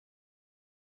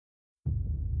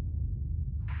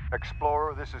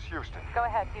Explorer, this is Houston. Go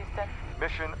ahead, Houston.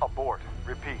 Mission abort.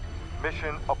 Repeat.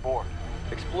 Mission abort.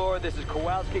 Explorer, this is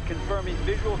Kowalski confirming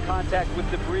visual contact with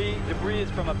debris. Debris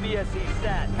is from a BSE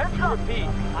sat. Repeat.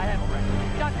 I have it right.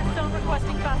 Dr. Stone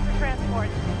requesting faster transport.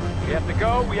 We have to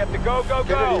go. We have to go, go,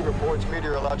 go. Kennedy reports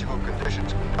meteorological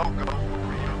conditions. Go.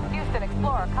 Houston,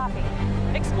 Explorer, copy.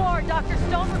 Explorer, Dr.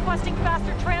 Stone requesting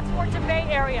faster transport to Bay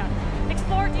Area.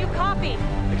 Explorer, do you copy?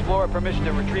 Explorer, permission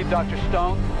to retrieve Dr.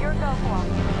 Stone. Your go,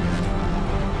 Kowalski.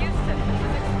 Houston, this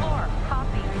is Explorer,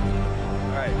 copy.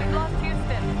 All right. We've lost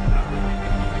Houston.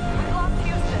 We've lost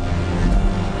Houston.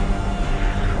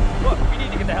 Look, we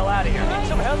need to get the hell out of here. Need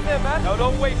some help there, man? No,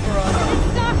 don't wait for us.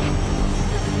 It's stuck.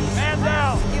 Man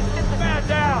down. Houston, this Man is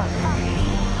down. Copy.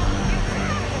 Houston, this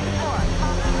is Explorer,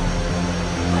 copy.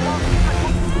 Kowalski,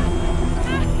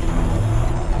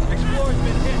 Explorer's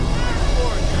been hit.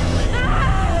 Explorer's been hit.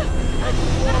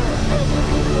 Explorer,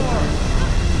 Explorer.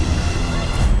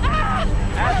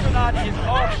 Astronaut is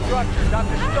off structure.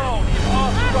 Dr. Stone is off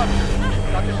structure.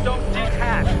 Dr. Stone,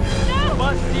 detach. You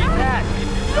must detach. If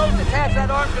you don't detach,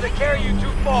 that arm's going to carry you too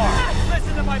far.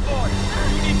 Listen to my voice.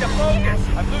 You need to focus.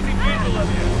 I'm losing visual of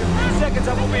you. In a few seconds,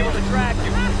 I won't be able to track you.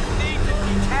 You need to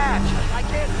detach. I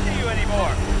can't see you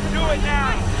anymore. Do it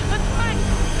now. Let's fight.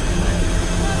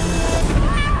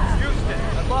 Houston,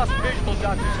 I've lost visual,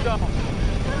 Dr. Stone.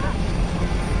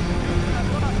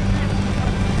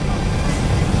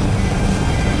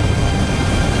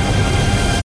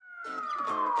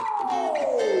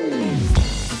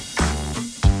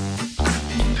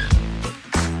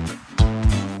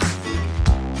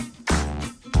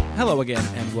 Hello again,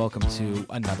 and welcome to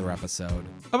another episode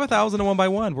of 1001 by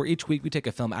 1, where each week we take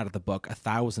a film out of the book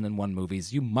 1001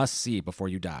 Movies You Must See Before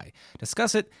You Die,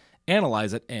 discuss it,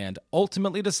 analyze it, and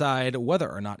ultimately decide whether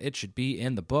or not it should be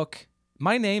in the book.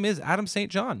 My name is Adam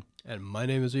St. John. And my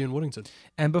name is Ian Woodington.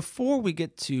 And before we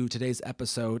get to today's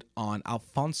episode on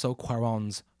Alfonso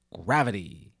Cuarón's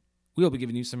Gravity, we will be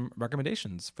giving you some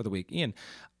recommendations for the week. Ian,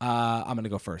 I'm going to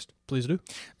go first. Please do.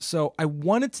 So I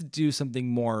wanted to do something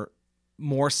more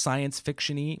science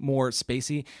fiction-y, more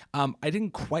spacey. I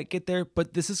didn't quite get there,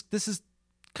 but this is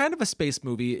kind of a space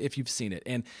movie if you've seen it.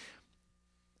 And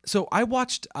so I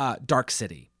watched Dark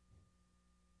City.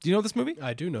 Do you know this movie?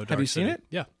 I do know Dark Have you City. seen it?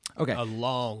 Yeah. Okay. A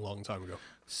long time ago.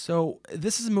 So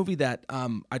this is a movie that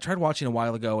I tried watching a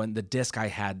while ago, and the disc I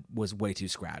had was way too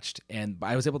scratched. And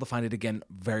I was able to find it again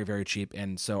very, very cheap.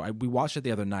 And so we watched it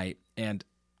the other night, and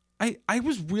I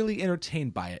was really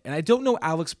entertained by it. And I don't know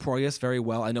Alex Proyas very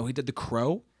well. I know he did The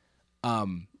Crow.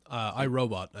 I,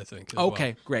 Robot, I think.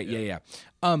 Okay, great. Yeah.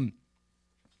 And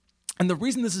the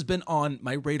reason this has been on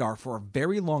my radar for a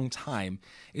very long time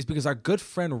is because our good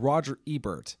friend Roger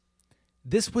Ebert,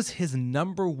 this was his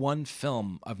number one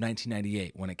film of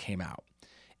 1998 when it came out.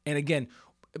 And again,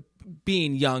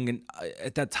 being young and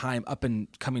at that time up and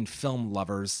coming film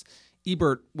lovers,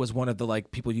 Ebert was one of the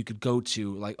people you could go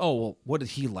to, oh, well, what did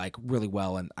he like really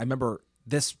well? And I remember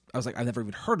this, I was like, I've never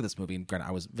even heard of this movie. And granted,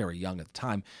 I was very young at the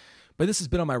time, but this has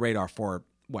been on my radar for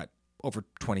over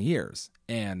 20 years.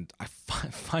 And I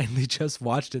finally just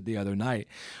watched it the other night,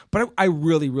 but I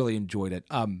really, really enjoyed it.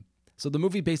 So the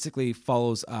movie basically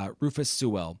follows Rufus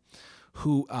Sewell,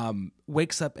 who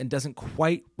wakes up and doesn't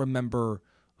quite remember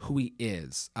who he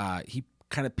is. He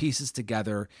kind of pieces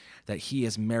together that he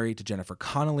is married to Jennifer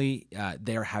Connelly.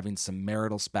 They're having some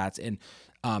marital spats, and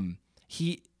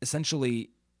he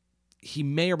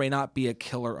may or may not be a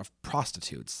killer of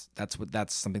prostitutes.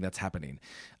 That's something that's happening.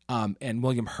 And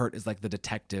William Hurt is like the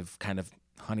detective kind of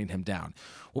hunting him down.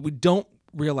 What we don't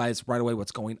realize right away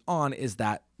what's going on is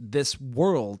that this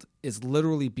world is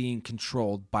literally being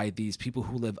controlled by these people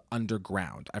who live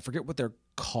underground. I forget what they're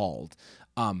called,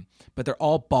 but they're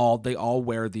all bald. They all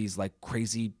wear these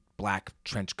crazy black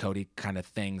trench coaty kind of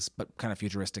things, but kind of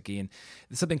futuristic-y. And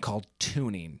there's something called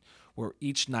tuning, where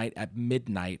each night at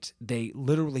midnight, they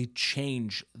literally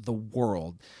change the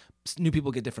world. New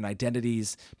people get different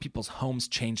identities. People's homes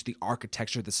change, the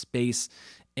architecture, the space.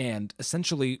 And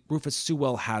essentially, Rufus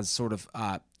Sewell has sort of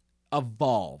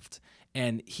evolved.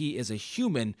 And he is a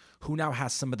human who now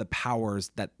has some of the powers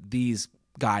that these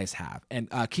guys have. And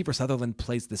Kiefer Sutherland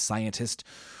plays the scientist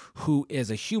who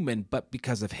is a human, but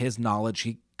because of his knowledge,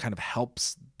 he kind of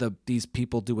helps these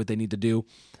people do what they need to do.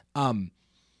 And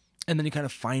then you kind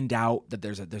of find out that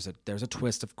there's a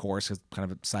twist, of course, it's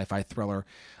kind of a sci-fi thriller,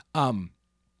 and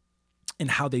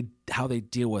how they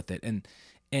deal with it. And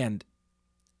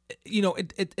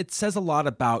it says a lot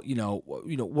about what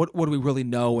do we really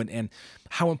know, and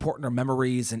how important are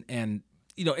memories, and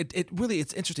it really,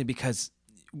 it's interesting because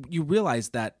you realize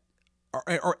that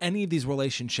are any of these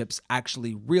relationships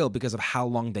actually real because of how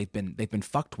long they've been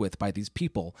fucked with by these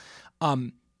people.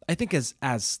 I think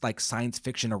as like science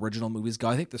fiction original movies go,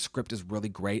 I think the script is really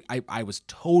great. I was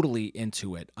totally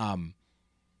into it. And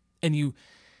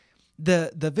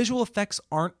the visual effects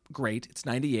aren't great. It's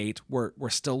 98. We're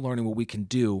still learning what we can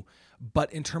do,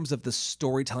 but in terms of the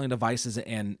storytelling devices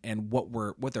and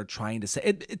what they're trying to say,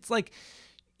 it's like,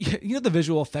 you know, the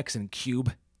visual effects in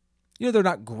Cube, you know, they're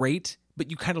not great, but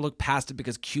you kind of look past it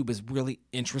because Cube is really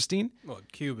interesting. Well,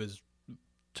 Cube is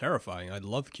terrifying. I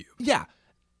love Cube. Yeah.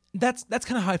 That's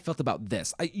kind of how I felt about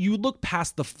this. You look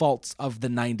past the faults of the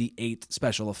 98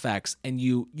 special effects and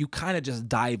you kind of just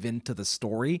dive into the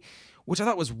story, which I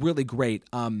thought was really great.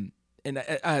 And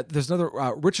there's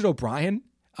another Richard O'Brien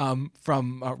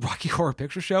from Rocky Horror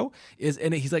Picture Show is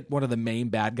in it. He's like one of the main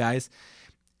bad guys.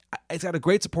 It's got a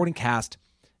great supporting cast.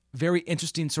 Very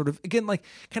interesting, sort of, again, like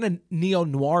kind of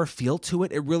neo-noir feel to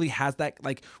it. It really has that,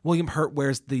 like William Hurt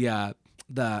wears the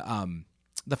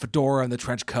fedora and the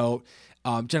trench coat.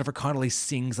 Jennifer Connelly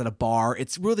sings at a bar.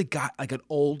 It's really got like an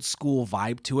old school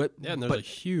vibe to it. Yeah, and there's a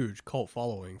huge cult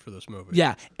following for this movie.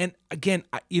 Yeah, and again,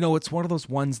 it's one of those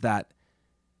ones that,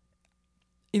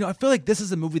 I feel like this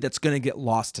is a movie that's going to get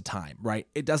lost to time, right?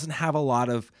 It doesn't have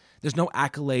there's no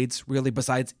accolades really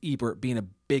besides Ebert being a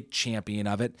big champion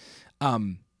of it.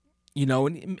 And yeah,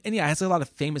 it has a lot of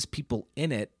famous people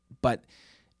in it, but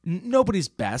nobody's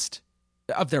best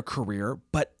of their career,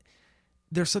 but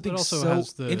there's something so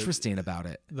interesting about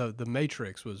it. The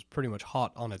Matrix was pretty much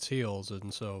hot on its heels,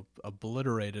 and so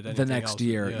obliiterated anything else. The next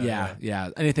year, yeah.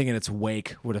 Anything in its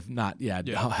wake would have not,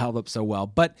 held up so well.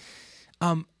 But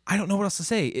I don't know what else to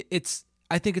say.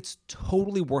 I think it's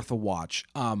totally worth a watch.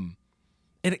 And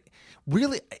it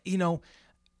really,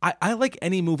 I like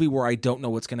any movie where I don't know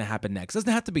what's going to happen next. It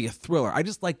doesn't have to be a thriller. I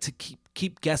just like to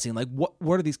keep guessing, like what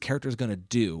are these characters going to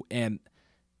do? And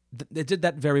they did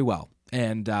that very well.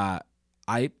 And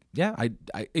I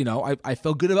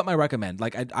feel good about my recommend.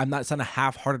 Like I'm not saying a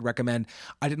half-hearted recommend.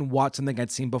 I didn't watch something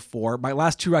I'd seen before. My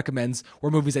last two recommends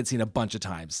were movies I'd seen a bunch of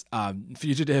times.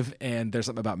 Fugitive and There's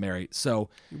Something About Mary. So,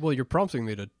 well, you're prompting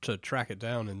me to track it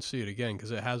down and see it again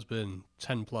because it has been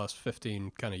 10 plus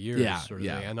 15 kind of years. Thing.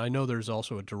 And I know there's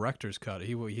also a director's cut.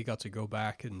 He got to go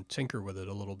back and tinker with it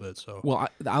a little bit. So, well,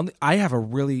 I have a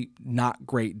really not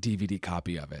great DVD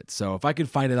copy of it. So if I could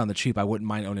find it on the cheap, I wouldn't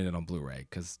mind owning it on Blu-ray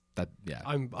because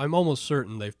I'm almost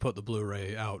certain they've put the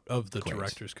Blu-ray out of the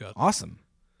director's cut. Awesome.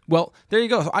 Well, there you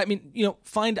go. I mean,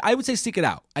 I would say seek it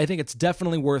out. I think it's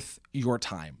definitely worth your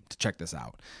time to check this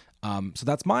out. So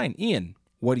that's mine. Ian,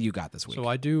 what do you got this week? So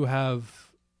I do have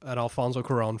an Alfonso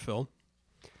Cuarón film.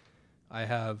 I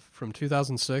have from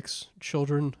 2006,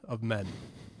 Children of Men.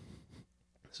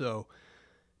 So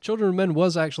Children of Men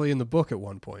was actually in the book at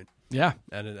one point. Yeah,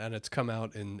 and it's come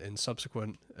out in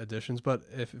subsequent editions. But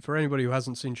for anybody who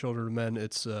hasn't seen Children of Men,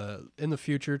 it's in the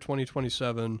future,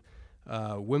 2027.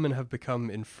 Women have become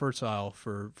infertile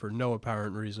for no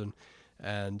apparent reason,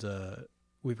 and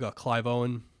we've got Clive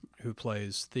Owen, who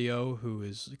plays Theo, who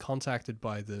is contacted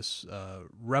by this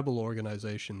rebel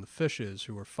organization, the Fishes,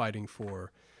 who are fighting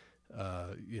for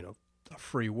a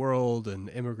free world and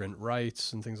immigrant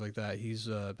rights and things like that. He's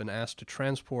been asked to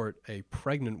transport a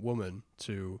pregnant woman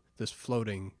to this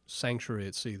floating sanctuary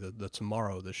at sea, the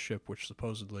Tomorrow, this ship which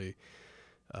supposedly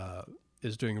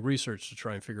is doing research to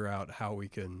try and figure out how we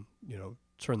can,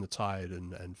 turn the tide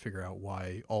and figure out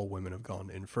why all women have gone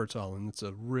infertile. And it's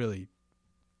a really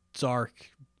dark,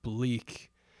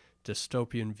 bleak,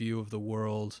 dystopian view of the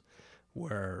world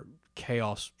where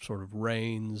chaos sort of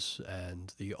reigns,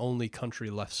 and the only country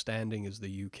left standing is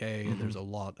the UK, and there's a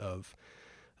lot of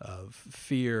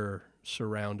fear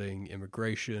surrounding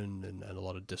immigration and a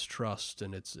lot of distrust,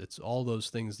 and it's all those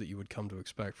things that you would come to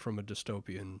expect from a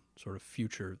dystopian sort of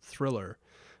future thriller.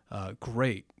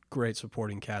 Great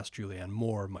supporting cast: Julianne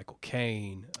Moore, Michael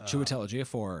Caine, Chiwetel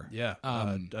Ejiofor. Yeah,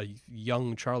 a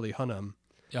young Charlie Hunnam.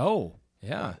 Oh.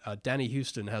 Yeah, Danny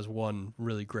Houston has one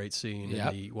really great scene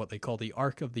in what they call the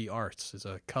Arc of the Arts. Is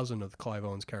a cousin of Clive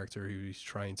Owen's character who's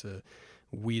trying to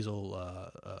weasel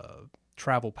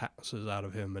travel passes out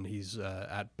of him, and he's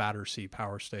at Battersea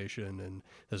Power Station, and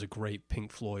there's a great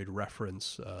Pink Floyd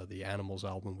reference, the Animals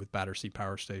album with Battersea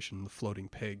Power Station, the floating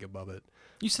pig above it.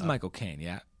 You said Michael Caine,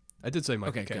 yeah? I did say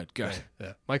Michael Caine. Okay, good.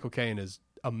 Yeah. Michael Caine is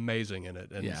amazing in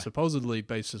it, and supposedly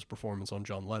based his performance on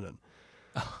John Lennon.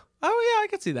 Oh yeah, I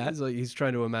can see that. He's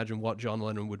trying to imagine what John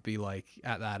Lennon would be like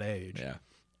at that age.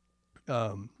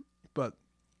 Yeah. But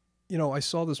I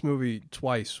saw this movie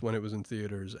twice when it was in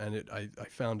theaters, and I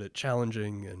found it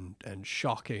challenging and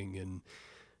shocking and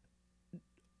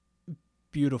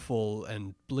beautiful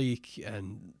and bleak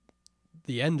and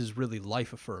the end is really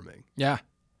life affirming. Yeah.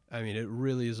 I mean, it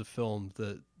really is a film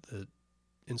that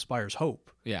inspires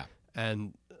hope. Yeah.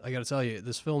 And I got to tell you,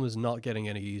 this film is not getting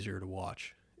any easier to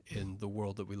watch in the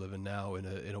world that we live in now,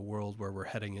 in a world where we're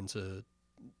heading into,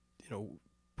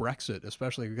 Brexit,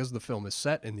 especially because the film is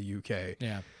set in the UK.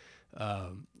 Yeah.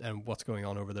 And what's going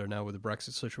on over there now with the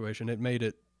Brexit situation, it made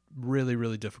it really,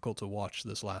 really difficult to watch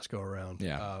this last go around.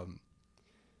 Yeah.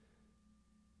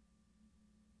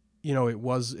 It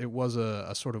was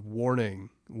a sort of warning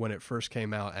when it first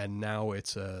came out, and now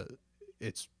it's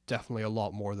definitely a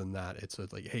lot more than that. It's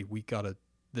like, hey,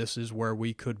 this is where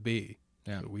we could be.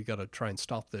 Yeah. So we got to try and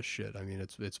stop this shit. I mean,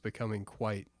 it's becoming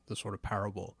quite the sort of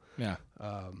parable. Yeah.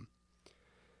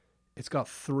 It's got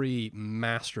 3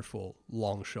 masterful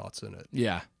long shots in it.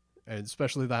 Yeah. And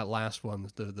especially that last one,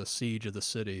 the siege of the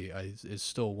city, is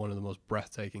still one of the most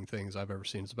breathtaking things I've ever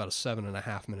seen. It's about a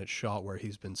 7.5 minute shot where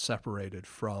he's been separated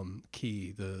from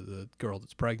Key, the girl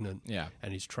that's pregnant. Yeah.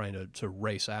 And he's trying to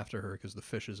race after her because the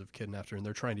fishes have kidnapped her, and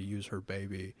they're trying to use her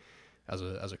baby as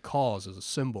a cause, as a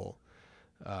symbol.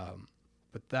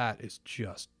 But that is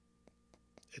just,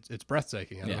 it's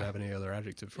breathtaking. I don't have any other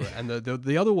adjective for it. And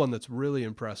the other one that's really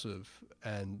impressive,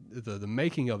 and the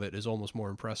making of it is almost more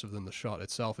impressive than the shot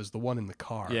itself, is the one in the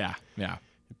car. Yeah. Yeah.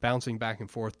 Bouncing back and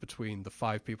forth between the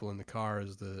 5 people in the car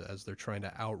as they're trying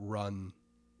to outrun,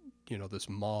 this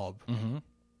mob. Mm-hmm.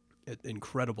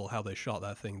 Incredible how they shot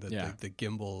that thing, the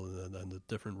gimbal and the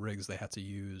different rigs they had to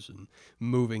use, and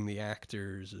moving the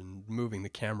actors and moving the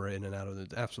camera in and out of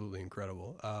it. Absolutely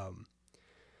incredible.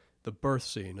 The birth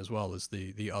scene as well as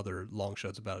the other long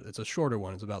shot. It's a shorter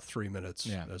one. It's about 3 minutes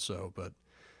or so, but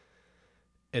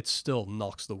it still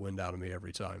knocks the wind out of me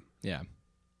every time. Yeah.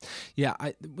 Yeah.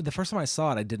 The first time I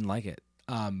saw it, I didn't like it.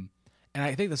 And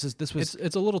I think this was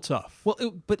it's a little tough. Well,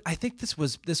 but I think this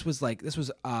was because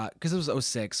it was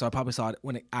 06, so I probably saw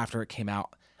it after it came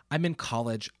out. I'm in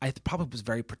college. I probably was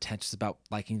very pretentious about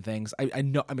liking things. I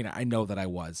know that I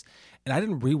was, and I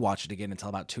didn't rewatch it again until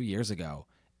about 2 years ago,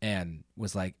 and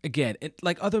was like, again,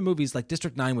 like other movies, like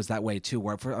District 9 was that way too,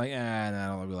 where for like, I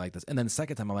don't really like this, and then the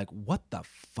second time I'm like, what the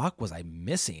fuck was I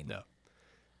missing? No.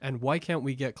 And why can't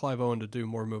we get Clive Owen to do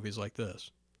more movies like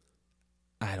this?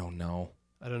 I don't know.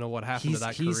 I don't know what happened to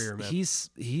that career, man.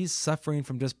 He's suffering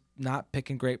from just not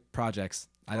picking great projects.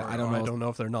 I don't know. I don't know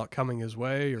if they're not coming his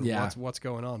way or what's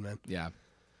going on, man. Yeah.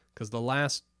 Because the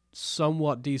last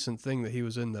somewhat decent thing that he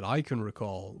was in that I can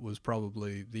recall was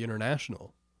probably The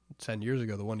International 10 years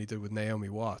ago, the one he did with Naomi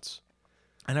Watts.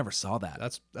 I never saw that.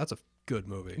 That's a good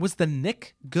movie. Was The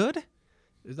Nick good?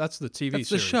 That's the TV That's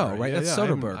series. The show, right? That's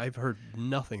Soderbergh. I've heard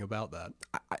nothing about that.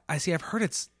 I see. I've heard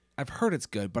it's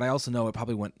good, but I also know it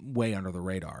probably went way under the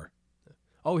radar.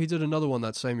 Oh, he did another one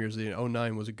that same year.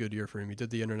 2009 was a good year for him. He did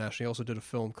The International. He also did a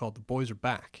film called The Boys Are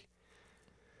Back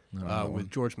with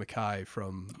George Mackay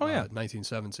from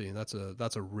 1917. That's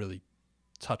a really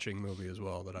touching movie as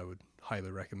well that I would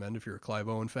highly recommend if you're a Clive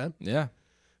Owen fan. Yeah.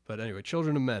 But anyway,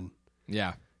 Children of Men.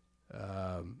 Yeah.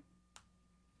 God,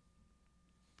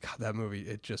 that movie,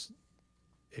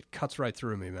 it cuts right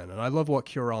through me, man. And I love what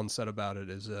Cuarón said about it,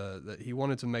 is that he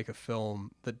wanted to make a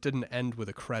film that didn't end with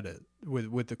a credit,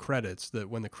 with the credits, that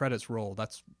when the credits roll,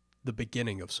 that's the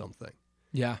beginning of something.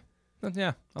 Yeah.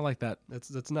 Yeah, I like that.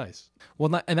 That's nice.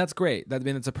 Well, and that's great.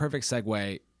 It's a perfect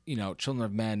segue. Children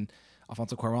of Men,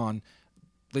 Alfonso Cuarón,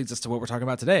 leads us to what we're talking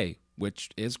about today,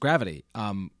 which is Gravity.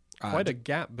 Quite a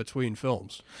gap between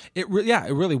films. It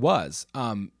really was.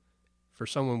 For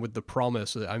someone with The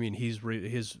Promise, I mean,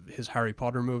 his Harry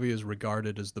Potter movie is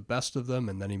regarded as the best of them,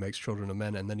 and then he makes Children of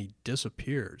Men, and then he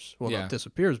disappears. Well, not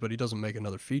disappears, but he doesn't make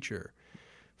another feature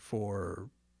for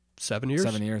 7 years.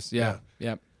 7 years, yeah.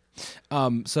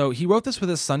 So he wrote this with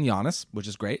his son Giannis, which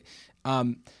is great.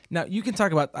 Now you can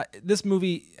talk about this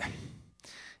movie.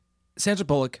 Sandra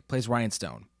Bullock plays Ryan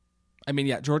Stone. I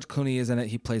mean, George Clooney is in it.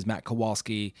 He plays Matt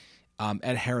Kowalski.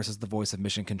 Ed Harris is the voice of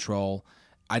Mission Control.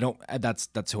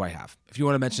 That's who I have. If you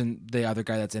want to mention the other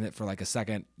guy that's in it for like a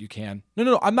second, you can.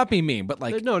 No, I'm not being mean, but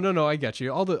like no, I get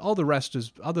you. All the rest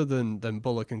is, other than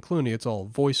Bullock and Clooney, it's all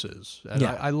voices. And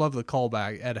I love the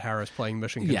callback, Ed Harris playing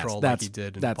Mission Control like he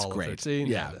did in Apollo 13.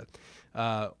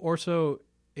 Yeah. Orso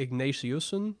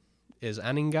Ignatiusen is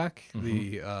Aningak,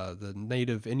 the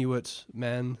native Inuit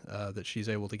man that she's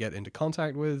able to get into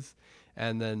contact with,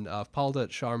 and then Paldet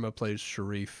Sharma plays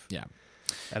Sharif. Yeah.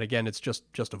 And again, it's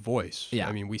just a voice. Yeah.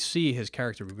 I mean, we see his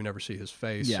character, but we never see his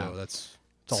face. Yeah.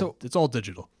 So it's all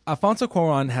digital. Alfonso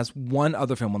Cuarón has one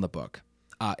other film on the book.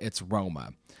 It's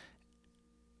Roma.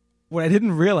 What I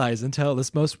didn't realize until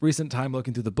this most recent time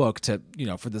looking through the book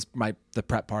for the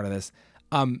prep part of this,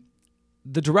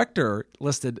 the director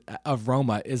listed of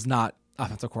Roma is not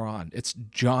Alfonso Cuarón. It's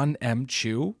John M.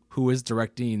 Chu, who is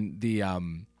directing the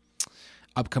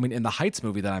upcoming In the Heights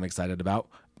movie that I'm excited about.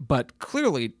 But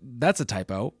clearly, that's a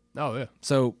typo. Oh, yeah.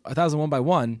 So 1001 by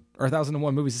 1 or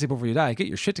 1001 movies to see before you die, get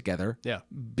your shit together. Yeah.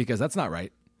 Because that's not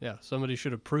right. Yeah, somebody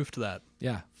should have proofed that.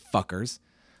 Yeah, fuckers.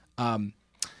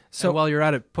 So while you're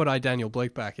at it, put I, Daniel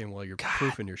Blake back in while you're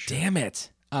proofing your shit. Damn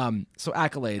it. So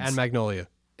accolades. And Magnolia.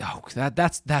 Oh,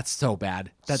 that's so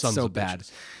bad. That's Sons so of bad.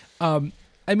 bitches.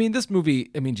 I mean, this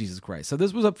movie, Jesus Christ. So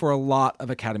this was up for a lot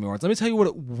of Academy Awards. Let me tell you what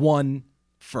it won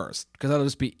first, because that'll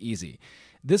just be easy.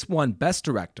 This won Best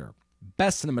Director,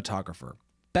 Best Cinematographer,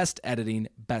 Best Editing,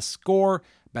 Best Score,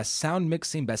 Best Sound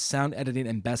Mixing, Best Sound Editing,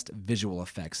 and Best Visual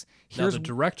Effects. Now, the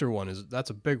director one, that's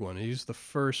a big one. He's the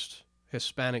first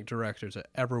Hispanic director to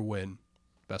ever win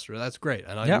Best Director. That's great.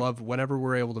 And I love whenever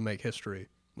we're able to make history,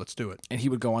 let's do it. And he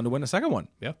would go on to win a second one.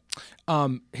 Yeah.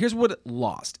 Here's what it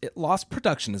lost. It lost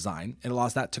production design, and it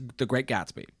lost that to The Great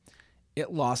Gatsby.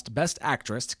 It lost Best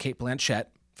Actress to Cate Blanchett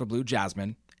for Blue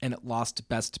Jasmine, and it lost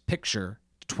Best Picture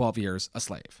to 12 Years a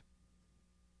Slave.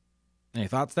 Any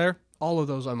thoughts there? All of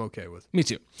those I'm okay with. Me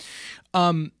too.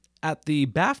 At the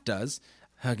BAFTAs,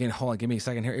 again, hold on, give me a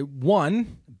second here. It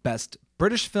won Best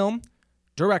British Film,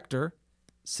 Director,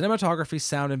 Cinematography,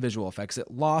 Sound, and Visual Effects. It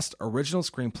lost Original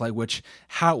Screenplay, which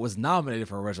how it was nominated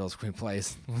for Original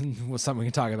Screenplays was something we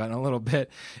can talk about in a little bit.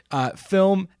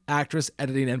 Film, Actress,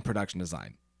 Editing, and Production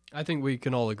Design. I think we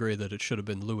can all agree that it should have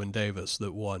been Llewyn Davis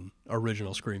that won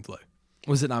Original Screenplay.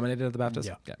 Was it nominated at the BAFTAs?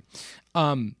 Yeah.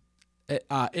 Okay.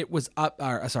 It was up.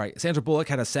 Sandra Bullock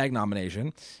had a SAG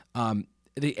nomination. The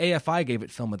AFI gave it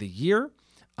Film of the Year.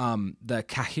 The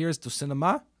Cahiers du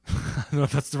Cinema, I don't know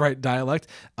if that's the right dialect,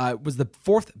 was the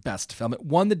fourth best film. It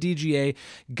won the DGA.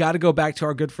 Got to go back to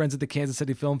our good friends at the Kansas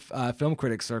City Film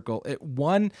Critics Circle. It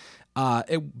won.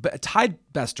 It tied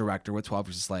Best Director with 12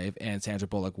 Years a Slave, and Sandra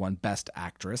Bullock won Best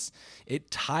Actress. It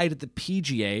tied at the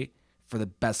PGA for the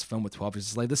best film with 12 Years a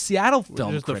Slave. The Seattle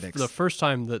Film Critics. The first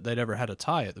time that they'd ever had a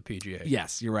tie at the PGA.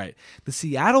 Yes, you're right. The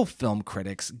Seattle Film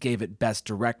Critics gave it Best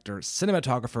Director,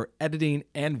 Cinematographer, Editing,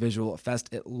 and Visual Effects.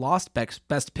 It lost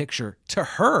Best Picture to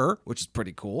Her, which is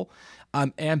pretty cool,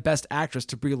 and Best Actress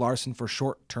to Brie Larson for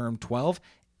Short Term 12.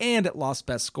 And it lost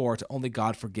Best Score to Only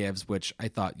God Forgives, which I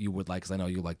thought you would like because I know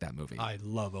you like that movie. I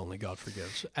love Only God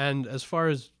Forgives. And as far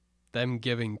as them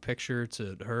giving Picture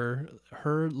to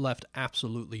Her left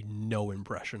absolutely no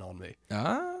impression on me.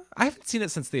 I haven't seen it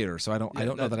since theater, so I don't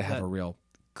know that I have a real...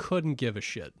 Couldn't give a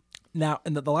shit. Now,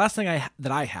 and the last thing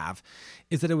that I have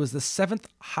is that it was the 7th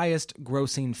highest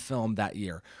grossing film that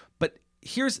year. But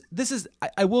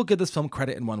I will give this film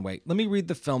credit in one way. Let me read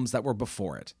the films that were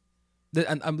before it.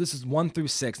 This is 1 through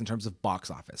 6 in terms of box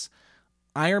office.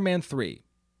 Iron Man 3,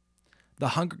 The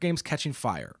Hunger Games Catching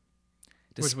Fire.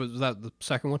 Which was that the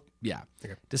second one? Yeah.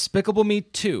 Okay. Despicable Me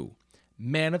 2,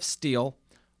 Man of Steel,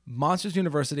 Monsters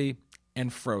University,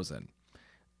 and Frozen.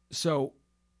 So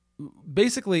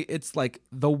basically, it's like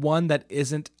the one that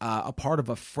isn't a part of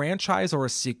a franchise or a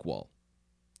sequel.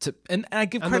 And I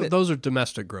give credit. Those are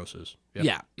domestic grosses.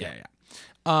 Yep.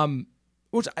 Yeah.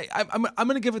 Which I'm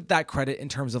going to give it that credit in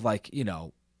terms of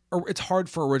it's hard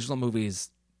for original movies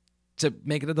to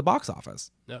make it at the box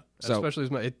office. Yeah, so, especially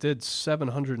as it did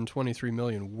 $723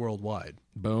 million worldwide.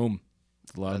 Boom,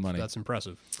 it's a lot of money. That's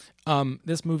impressive.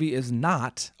 This movie is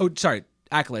not. Oh, sorry,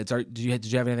 accolades. Did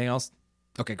you have anything else?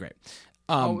 Okay, great.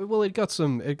 It got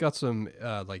some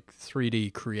like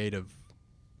 3D creative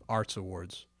arts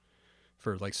awards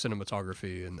for like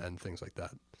cinematography and things like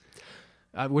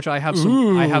that. Which I have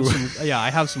some. I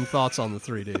have some thoughts on the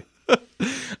 3D.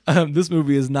 This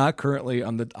movie is not currently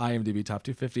on the IMDb Top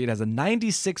 250. It has a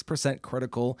 96%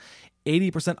 critical,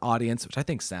 80% audience, which I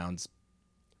think sounds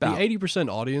about... The 80%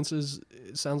 audience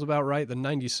sounds about right. The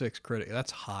 96 critic,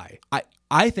 that's high.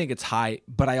 I think it's high,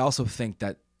 but I also think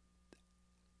that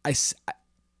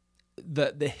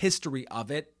the history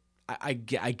of it, I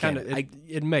get it.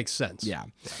 It makes sense. Yeah.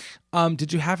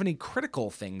 Did you have any critical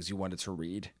things you wanted to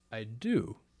read? I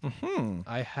do. Mm-hmm.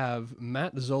 I have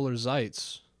Matt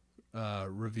Zoller-Zeitz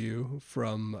review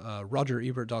from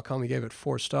RogerEbert.com. He gave it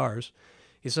 4 stars.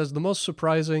 He says, the most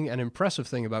surprising and impressive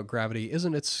thing about Gravity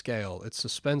isn't its scale, its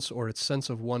suspense, or its sense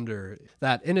of wonder.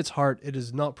 That, in its heart, it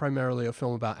is not primarily a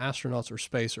film about astronauts or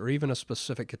space or even a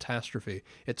specific catastrophe.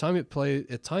 At times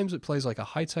it plays like a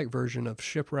high-tech version of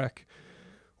Shipwreck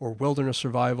or Wilderness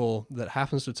Survival that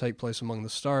happens to take place among the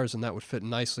stars, and that would fit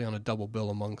nicely on a double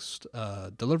bill amongst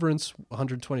Deliverance,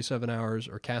 127 Hours,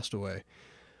 or Castaway.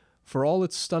 For all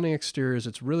its stunning exteriors,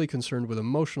 it's really concerned with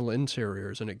emotional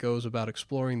interiors, and it goes about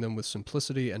exploring them with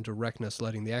simplicity and directness,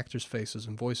 letting the actors' faces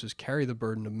and voices carry the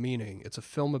burden of meaning. It's a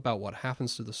film about what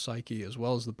happens to the psyche as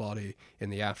well as the body in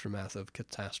the aftermath of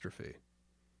catastrophe.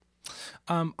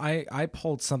 I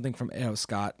pulled something from A.O.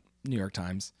 Scott, New York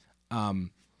Times.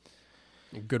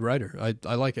 Good writer.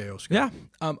 I like A.O. Scott.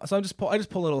 Yeah. So I just pull a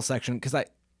little section because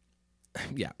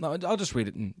I'll just read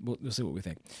it and we'll see what we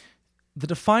think. The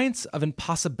defiance of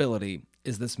impossibility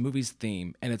is this movie's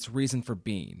theme and its reason for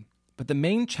being. But the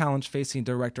main challenge facing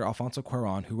director Alfonso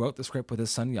Cuarón, who wrote the script with his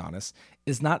son Giannis,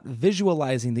 is not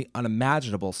visualizing the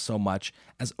unimaginable so much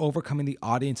as overcoming the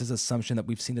audience's assumption that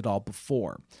we've seen it all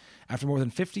before. After more than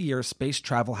 50 years, space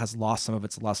travel has lost some of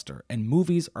its luster, and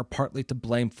movies are partly to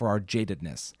blame for our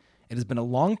jadedness. It has been a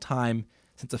long time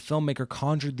since a filmmaker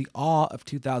conjured the awe of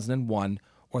 2001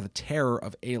 or the terror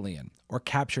of Alien, or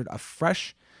captured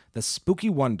afresh the spooky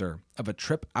wonder of a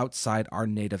trip outside our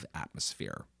native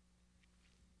atmosphere.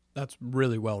 That's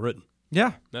really well written.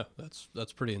 Yeah. No, that's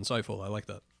pretty insightful. I like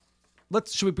that.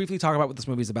 Should we briefly talk about what this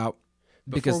movie's about?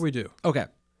 Before we do. Okay.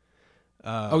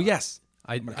 Yes.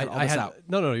 I this had out.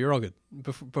 No, you're all good.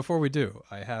 Before we do,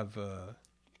 I have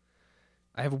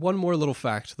one more little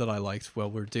fact that I liked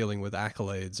while we're dealing with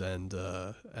accolades and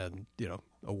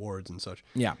awards and such.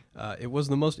 Yeah. It was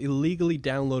the most illegally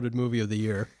downloaded movie of the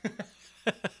year.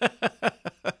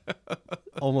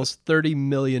 Almost 30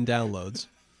 million downloads.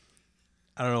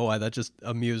 I don't know why, that just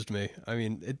amused me. I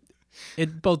mean,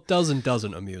 it both does and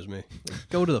doesn't amuse me. Like,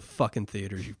 go to the fucking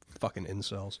theaters, you fucking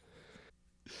incels.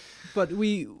 But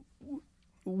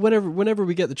whenever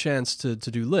we get the chance to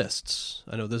do lists,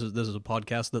 I know this is a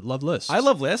podcast that love lists. I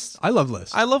love lists. I love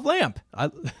lists. I love Lamp.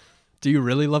 Do you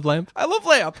really love Lamp? I love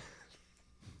Lamp.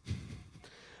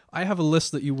 I have a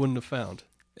list that you wouldn't have found.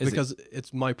 Is because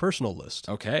it's my personal list.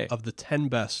 Okay. Of the 10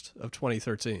 best of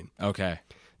 2013. Okay.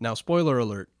 Now, spoiler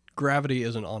alert, Gravity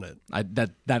isn't on it.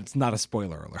 That's not a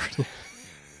spoiler alert.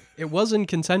 It was in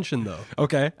contention, though.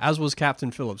 Okay. As was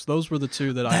Captain Phillips. Those were the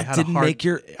two that I That had didn't a hard make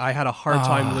your- I had a hard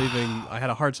time leaving. I had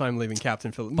a hard time leaving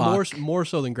Captain Phillips. More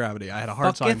so than Gravity. I had a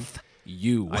hard time. Fucketh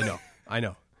you. I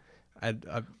know. I had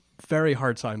a very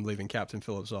hard time leaving Captain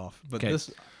Phillips off. But Okay.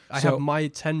 I have my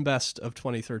 10 best of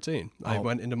 2013. I Oh.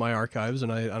 went into my archives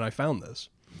and I found this.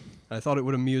 And I thought it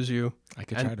would amuse you. I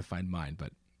could and try to find mine,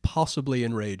 but possibly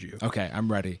enrage you. okay,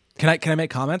 I'm ready. Can I make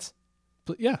comments?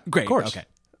 But yeah, Great. of course. Okay.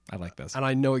 I like this. And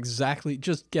I know exactly.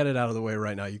 Just get it out of the way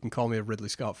right now. You can call me a Ridley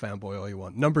Scott fanboy all you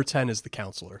want. Number 10 is The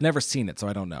Counselor. Never seen it, so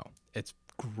I don't know. It's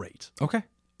great. Okay.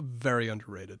 Very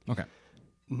underrated. Okay.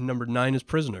 Number 9 is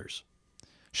Prisoners.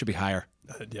 Should be higher.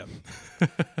 Yeah.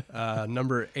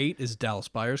 Number 8 is Dallas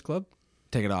Buyers Club.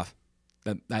 Take it off.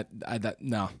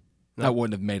 No. That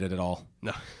wouldn't have made it at all.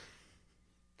 No.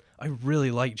 I really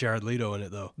like Jared Leto in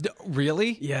it, though.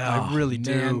 Really? Yeah, I really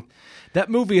do. That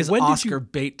movie is When did Oscar you-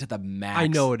 bait to the max. I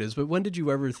know it is, but when did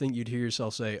you ever think you'd hear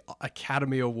yourself say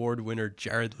Academy Award winner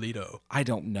Jared Leto? I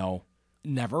don't know.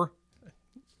 Never.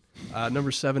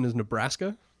 Number 7 is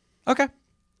Nebraska. Okay.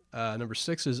 Number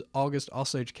 6 is August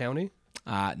Osage County.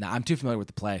 No, I'm too familiar with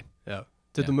the play. Yeah.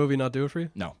 Did the movie not do it for you?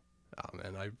 No. Oh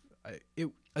man,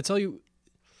 I tell you,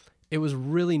 it was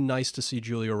really nice to see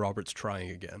Julia Roberts trying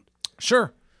again.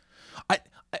 Sure.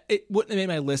 It wouldn't have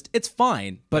made my list. It's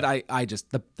fine, but I just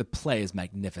the play is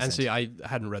magnificent. And see, I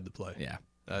hadn't read the play. Yeah.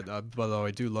 Although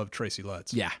I do love Tracy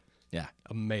Letts. Yeah. Yeah.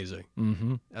 Amazing.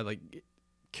 Mm-hmm. Like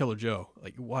Killer Joe.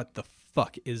 Like what the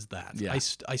fuck is that? Yeah.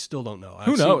 I still don't know.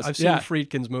 Who knows? I've seen Yeah.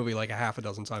 Friedkin's movie like a half a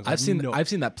dozen times. I've seen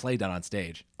that play done on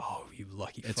stage. Oh, you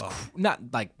lucky It's fuck.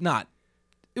 not.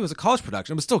 It was a college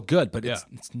production. It was still good, but Yeah.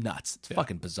 it's nuts. It's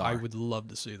fucking bizarre. I would love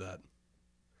to see that.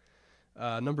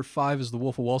 Number 5 is The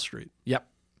Wolf of Wall Street. Yep.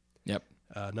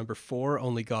 Number 4,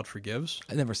 Only God Forgives.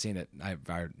 I've never seen it.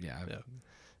 Yeah.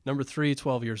 Number 3,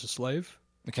 12 Years a Slave.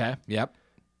 Okay. Yep.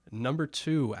 Number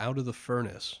 2, Out of the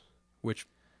Furnace, which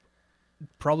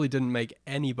probably didn't make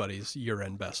anybody's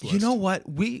year-end best list. You know what?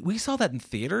 We saw that in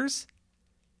theaters.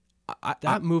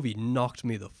 That movie knocked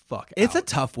me the fuck It's out. a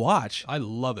tough watch. I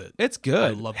love it. It's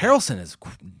good. I love it. Harrelson is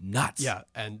nuts. Yeah,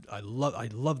 and I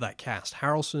love that cast.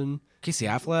 Harrelson, Casey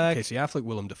Affleck. Casey Affleck,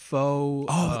 Willem Dafoe.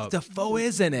 Oh, Defoe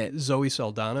is in it. Zoe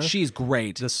Saldana. She's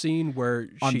great. The scene where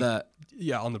On she, the-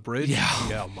 on the bridge. Yeah.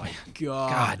 Oh my god.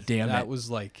 God damn that it. was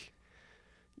like,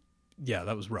 yeah,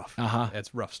 that was rough. Uh-huh.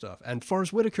 It's rough stuff. And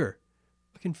Forrest Whitaker.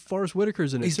 Fucking Forrest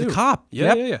Whitaker's in it He's too. the cop.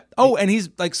 Yeah, Yep. yeah. Oh, and he's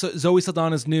like Zoe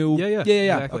Saldana's new. Yeah.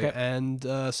 Exactly. Okay.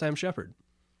 And Sam Shepard.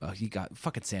 Oh, he got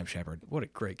fucking Sam Shepard. What a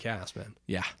great cast, man.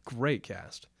 Yeah. Great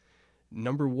cast.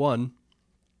 Number 1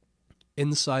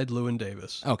 Inside Llewyn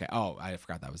Davis. Okay. Oh, I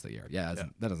forgot that was the year. Yeah,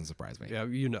 that doesn't surprise me. Yeah,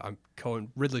 you know, I'm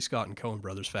Ridley Scott and Coen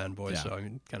Brothers fanboy, Yeah. so I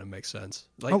mean, kind of makes sense.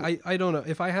 Like, I don't know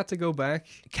if I had to go back.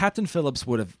 Captain Phillips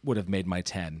would have made my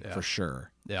 10 for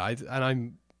sure. Yeah,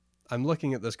 I'm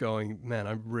looking at this going, man,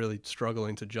 I'm really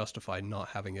struggling to justify not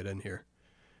having it in here.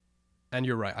 And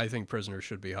you're right. I think Prisoners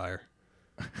should be higher.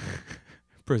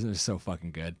 Prisoner is so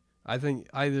fucking good. I think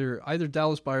either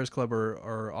Dallas Buyers Club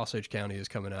or Osage County is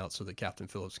coming out so that Captain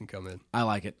Phillips can come in. I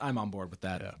like it. I'm on board with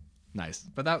that. Yeah. Nice.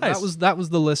 But that Nice. was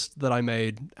the list that I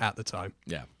made at the time.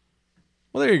 Yeah.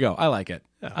 Well, there you go. I like it.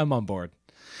 Yeah. I'm on board.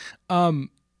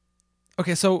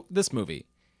 Okay, so this movie,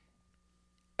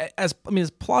 as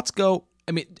plots go,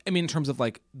 I mean, in terms of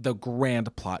like the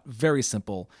grand plot, very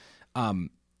simple.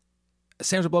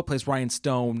 Sandra Bullock plays Ryan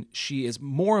Stone. She is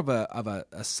more of a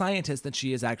scientist than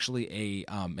she is actually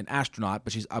an astronaut,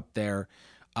 but she's up there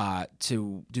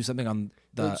to do something on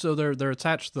the. So they're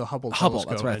attached to the Hubble Hubble, telescope,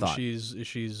 that's what I and thought.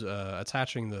 she's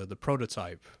attaching the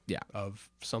prototype Yeah. of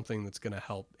something that's going to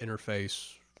help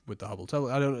interface with the Hubble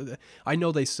telescope. I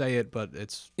know they say it, but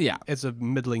it's a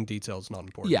middling detail. It's not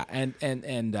important. Yeah,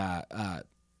 and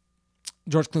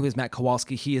George Clooney is Matt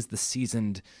Kowalski. He is the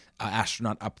seasoned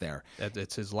astronaut up there.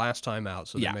 It's his last time out,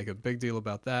 so Yeah. they make a big deal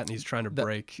about that, and he's trying to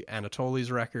break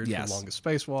Anatoly's record Yes. for longest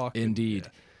spacewalk. Indeed.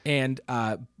 And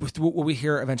with what we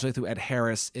hear eventually through Ed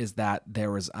Harris is that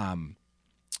there's going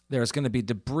to be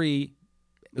debris.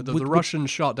 The Russians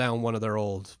shot down one of their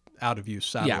old out-of-use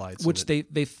satellites. Which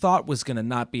they thought was going to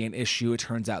not be an issue. It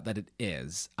turns out that it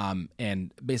is.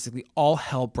 And basically all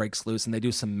hell breaks loose, and they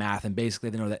do some math, and basically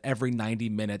they know that every 90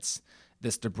 minutes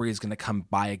this debris is going to come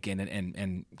by again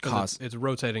and cause... It's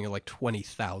rotating at like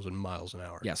 20,000 miles an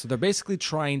hour. Yeah, so they're basically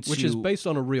trying to... Which is based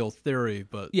on a real theory,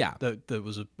 but Yeah. that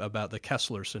was about the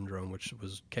Kessler syndrome, which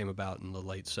came about in the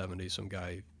late 70s. Some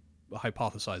guy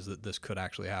hypothesized that this could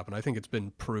actually happen. I think it's been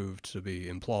proved to be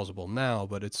implausible now,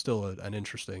 but it's still an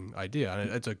interesting idea. And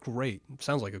it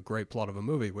sounds like a great plot of a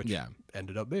movie, which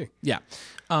ended up being. Yeah.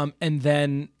 And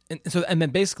then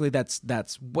basically that's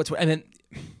what's... And then...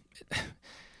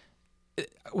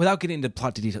 Without getting into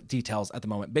plot details at the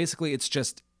moment, basically it's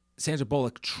just Sandra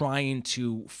Bullock trying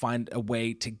to find a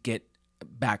way to get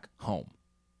back home.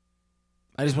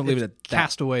 I just want to leave it at that.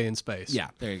 Castaway in space. Yeah,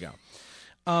 there you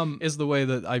go. Is the way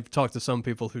that I've talked to some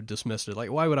people who dismissed it.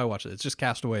 Like, why would I watch it? It's just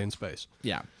Castaway in space.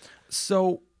 Yeah.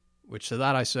 So Which to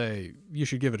that I say, you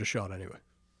should give it a shot anyway.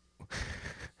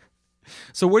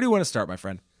 where do you want to start, my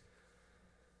friend?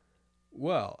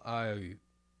 Well, I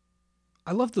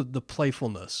love the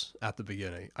playfulness at the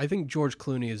beginning. I think George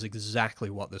Clooney is exactly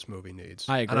what this movie needs.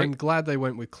 I agree. And I'm glad they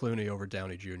went with Clooney over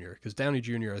Downey Jr. because Downey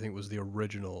Jr. I think was the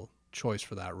original choice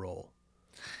for that role.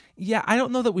 Yeah, I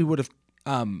don't know that we would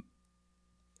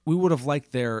have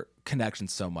liked their connection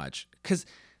so much because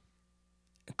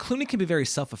Clooney can be very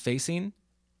self-effacing,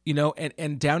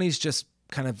 and Downey's just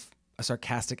kind of a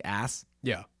sarcastic ass.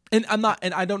 Yeah. And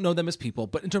I don't know them as people,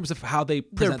 but in terms of how they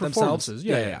present themselves,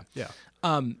 Yeah.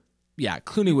 Yeah,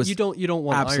 Clooney was. You don't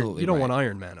want absolutely want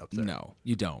Iron Man up there. No,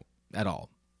 you don't at all.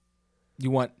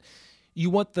 You want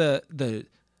the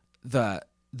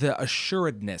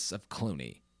assuredness of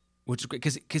Clooney, which is great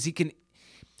because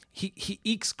he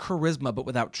ekes charisma but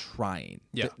without trying.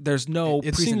 Yeah. There's no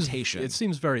It presentation. It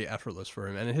seems very effortless for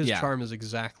him, and his Yeah. charm is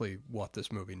exactly what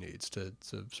this movie needs to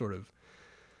sort of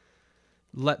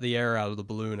let the air out of the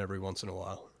balloon every once in a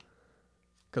while.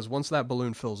 Because once that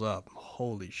balloon fills up,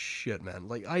 holy shit, man!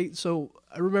 Like I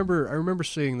remember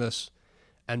seeing this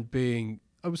and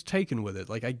I was taken with it.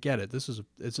 Like I get it.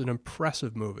 It's an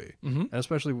impressive movie, and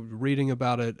especially reading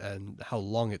about it and how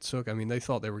long it took. I mean, they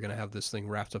thought they were going to have this thing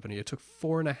wrapped up in it took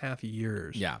 4.5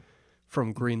 years. Yeah.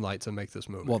 From green light to make this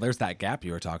movie. Well, there's that gap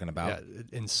you were talking about. Yeah,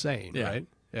 insane, Yeah. right?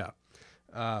 Yeah.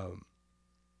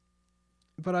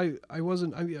 But I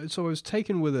wasn't. So I was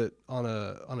taken with it on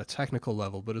a technical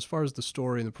level. But as far as the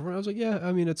story and the performance, I was like, yeah.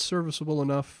 I mean, it's serviceable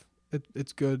enough.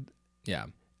 It's good. Yeah.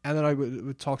 And then I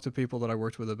would talk to people that I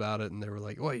worked with about it, and they were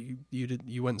like, "Oh,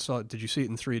 you went and saw it? Did you see it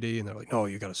in 3D?" And they're like, "No,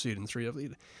 you got to see it in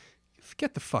 3D."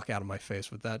 Get the fuck out of my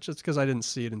face with that. Just because I didn't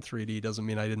see it in 3D doesn't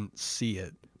mean I didn't see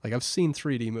it. Like I've seen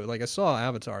 3D movies. Like I saw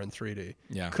Avatar in 3D.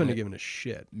 Yeah. Couldn't have given a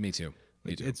shit. Me too.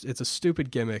 It's a stupid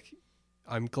gimmick.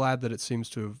 I'm glad that it seems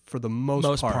to have, for the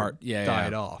most part,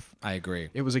 died off. I agree.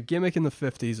 It was a gimmick in the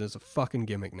 50s. It's a fucking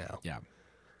gimmick now. Yeah.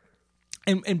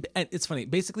 And it's funny.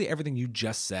 Basically, everything you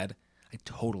just said, I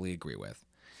totally agree with.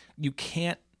 You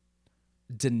can't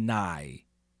deny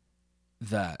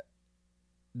the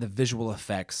visual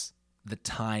effects, the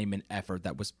time and effort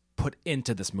that was put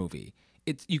into this movie.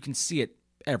 You can see it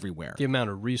everywhere. The amount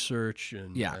of research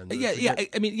and I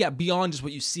mean, beyond just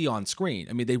what you see on screen.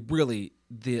 I mean, they really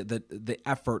the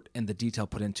effort and the detail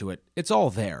put into it. It's all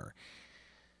there.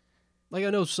 Like, I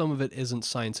know some of it isn't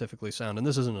scientifically sound, and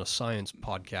this isn't a science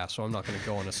podcast, so I'm not going to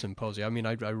go on a symposium. I mean,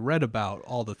 I read about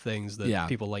all the things that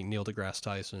people like Neil deGrasse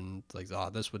Tyson, like,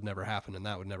 this would never happen and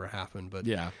that would never happen. But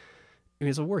I mean,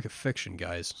 it's a work of fiction,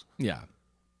 guys. Yeah.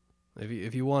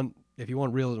 If you want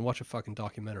realism, watch a fucking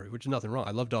documentary, which is nothing wrong.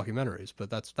 I love documentaries, but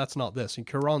that's not this. And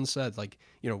Cuarón said, like,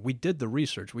 we did the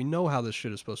research. We know how this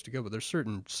shit is supposed to go, but there's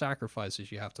certain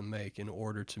sacrifices you have to make in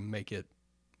order to make it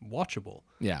watchable.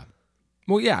 Yeah.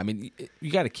 Well, yeah, I mean,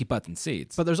 you got to keep butts in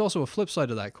seats. But there's also a flip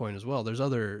side of that coin as well. There's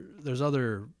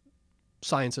other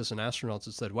scientists and astronauts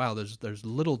that said, wow, there's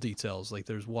little details. Like,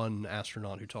 there's one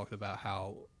astronaut who talked about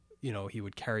how, he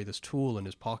would carry this tool in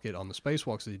his pocket on the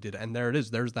spacewalks that he did, and there it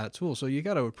is. There's that tool. So you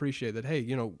got to appreciate that, hey,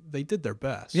 they did their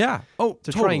best. Yeah. Oh,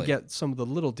 to try and get some of the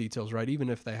little details right,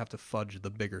 even if they have to fudge the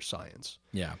bigger science.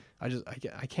 Yeah.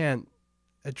 I can't.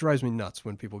 It drives me nuts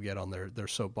when people get on their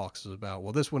soapboxes about,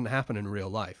 well, this wouldn't happen in real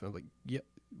life. I'm like, yeah,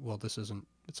 well, this isn't.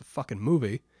 It's a fucking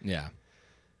movie. Yeah.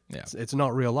 Yeah. It's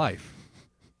not real life.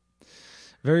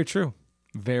 Very true.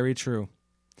 Very true.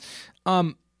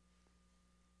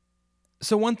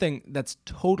 So one thing that's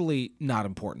totally not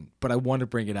important, but I want to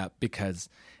bring it up because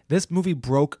this movie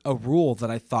broke a rule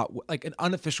that I thought, like an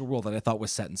unofficial rule that I thought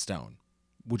was set in stone.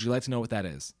 Would you like to know what that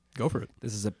is? Go for it.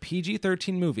 This is a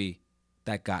PG-13 movie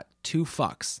that got 2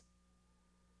 fucks.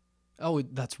 Oh,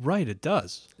 that's right. It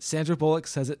does. Sandra Bullock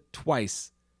says it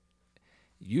twice.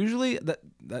 Usually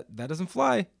that doesn't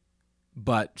fly,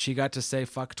 but she got to say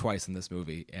fuck twice in this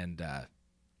movie, and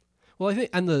well, I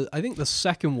think the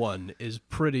second one is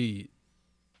pretty.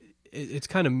 It's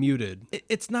kind of muted.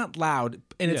 It's not loud,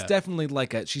 and it's definitely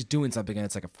like she's doing something, and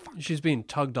it's like a fuck. She's being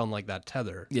tugged on like that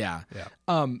tether. Yeah.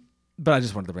 But I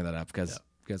just wanted to bring that up because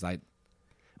I.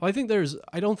 Well,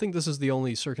 I don't think this is the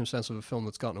only circumstance of a film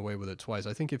that's gotten away with it twice.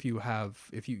 I think if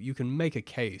you can make a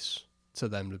case to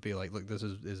them to be like, look, this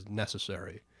is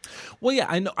necessary. Well, yeah,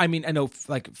 I know. I mean, I know,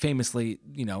 like, famously,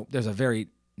 there's a very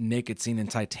naked scene in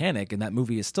Titanic, and that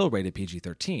movie is still rated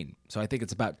PG-13. So I think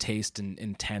it's about taste and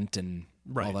intent and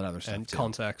all that other stuff and too.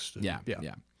 context. And, yeah.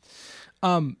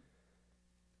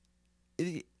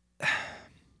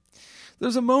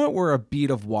 There's a moment where a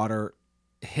bead of water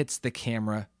hits the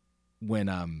camera when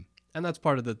and that's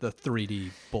part of the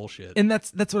 3D bullshit. And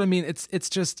that's what I mean. It's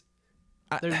just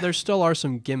there still are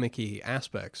some gimmicky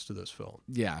aspects to this film.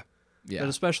 Yeah. And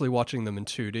especially watching them in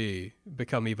 2D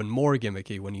become even more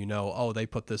gimmicky when they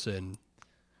put this in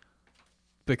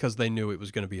because they knew it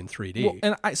was going to be in 3D. Well,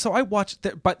 and I watched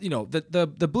that, but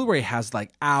the Blu-ray has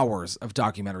like hours of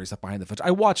documentary stuff behind the footage.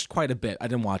 I watched quite a bit. I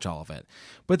didn't watch all of it,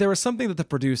 but there was something that the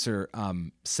producer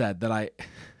said that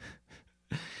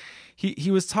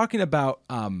he was talking about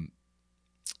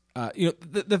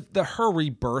the her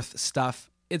rebirth stuff.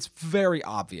 It's very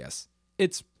obvious.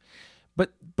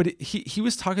 But he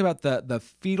was talking about the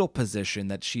fetal position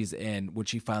that she's in when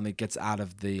she finally gets out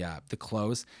of the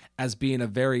clothes as being a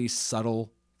very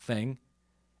subtle thing,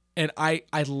 and I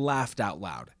laughed out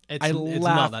loud. It's laughed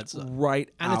not that subtle. Right,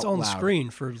 and out it's on loud. screen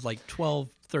for like 12,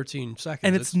 13 seconds.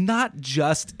 And it's not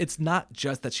just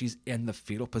that she's in the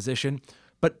fetal position,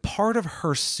 but part of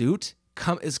her suit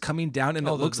is coming down, and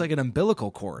it looks like an umbilical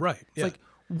cord. Right. It's like,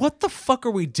 what the fuck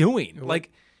are we doing?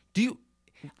 Like,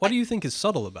 what do you think is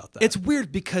subtle about that? It's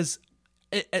weird because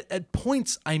at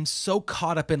points I'm so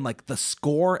caught up in like the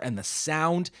score and the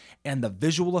sound and the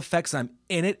visual effects, and I'm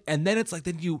in it, and then it's like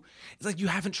you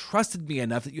haven't trusted me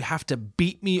enough that you have to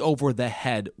beat me over the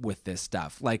head with this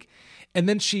stuff. Like, and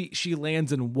then she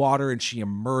lands in water and she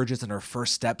emerges, and her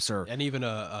first steps are, and even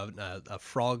a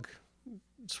frog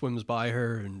swims by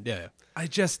her, and I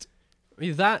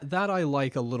mean, that I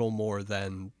like a little more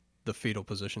than the fetal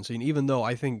position scene, even though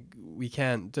I think we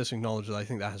can't disacknowledge that I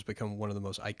think that has become one of the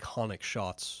most iconic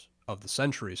shots of the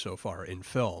century so far in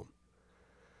film.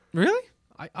 Really?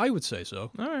 I would say so.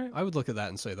 All right. I would look at that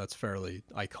and say that's fairly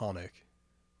iconic.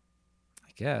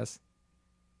 I guess.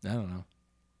 I don't know.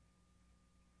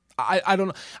 I don't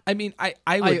know. I mean, I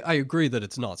agree that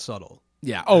it's not subtle.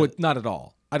 Yeah. Oh, it's not at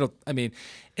all. I mean,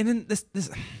 and then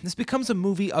this becomes a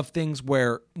movie of things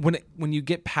where when you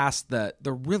get past the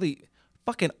really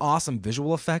fucking awesome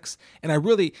visual effects, and I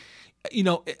really,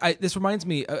 this reminds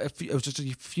me, it was just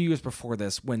a few years before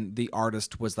this when The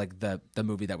Artist was like the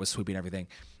movie that was sweeping everything,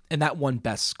 and that won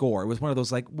Best Score. It was one of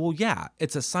those like, well, yeah,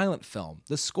 it's a silent film.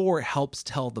 The score helps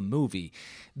tell the movie.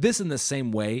 This in the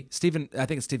same way, I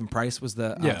think it's Stephen Price was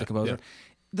the composer. Yeah.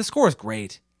 The score is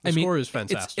great. The score is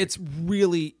fantastic. It's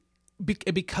really,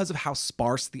 because of how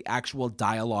sparse the actual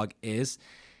dialogue is,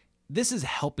 this is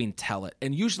helping tell it.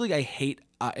 And usually I hate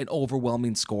an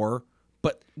overwhelming score,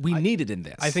 but we need it in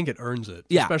this. I think it earns it,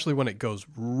 Yeah. especially when it goes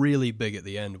really big at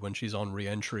the end when she's on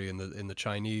re-entry in the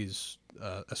Chinese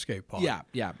escape pod.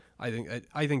 Yeah. I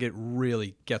think it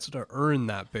really gets to earn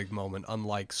that big moment,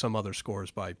 unlike some other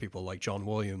scores by people like John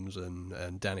Williams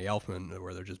and Danny Elfman,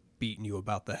 where they're just beating you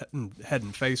about the head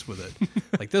and face with it.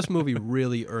 Like, this movie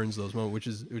really earns those moments, which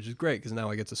is great, because now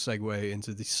I get to segue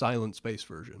into the silent space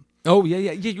version. Oh,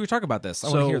 yeah. You were talking about this. I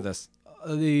want to hear this.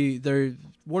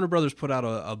 Warner Brothers put out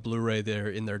a Blu-ray there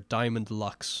in their Diamond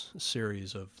Lux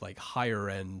series of like higher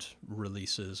end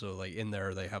releases. So like in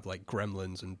there they have like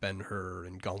Gremlins and Ben-Hur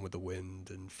and Gone with the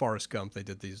Wind and Forrest Gump. They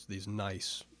did these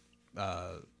nice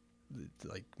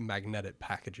like magnetic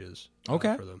packages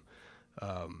Okay. for them.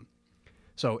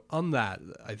 So on that,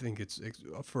 I think it's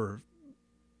for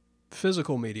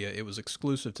physical media, it was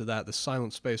exclusive to that, the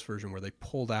silent space version, where they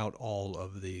pulled out all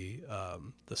of the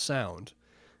sound.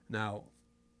 Now,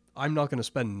 I'm not going to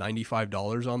spend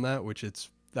 $95 on that,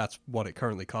 that's what it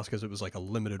currently costs, because it was like a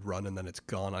limited run and then it's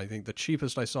gone. I think the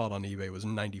cheapest I saw it on eBay was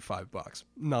 $95.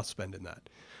 Not spending that.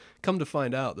 Come to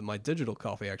find out that my digital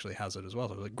copy actually has it as well.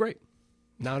 So I was like, great.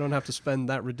 Now I don't have to spend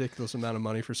that ridiculous amount of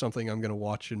money for something I'm going to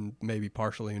watch and maybe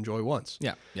partially enjoy once.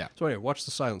 Yeah. So anyway, watch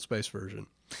the silent space version.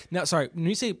 Now, sorry, when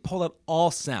you say pull out all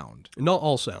sound. Not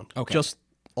all sound. Okay. Just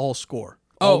all score.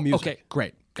 All music. Okay,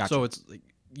 great. Gotcha. So it's like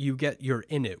you're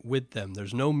in it with them.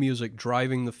 There's no music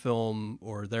driving the film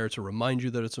or there to remind you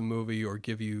that it's a movie or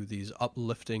give you these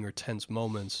uplifting or tense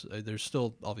moments. There's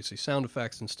still obviously sound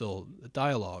effects and still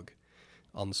dialogue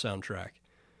on the soundtrack.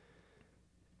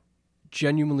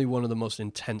 Genuinely one of the most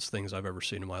intense things I've ever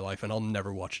seen in my life, and I'll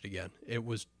never watch it again. It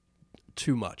was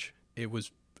too much. It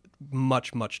was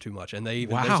much, much too much. And there's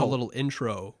a little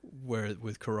intro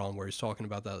with Cuarón where he's talking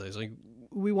about that. He's like,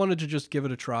 we wanted to just give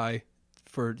it a try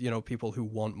for, people who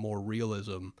want more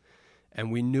realism,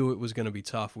 and we knew it was going to be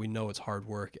tough. We know it's hard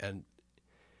work, and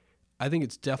I think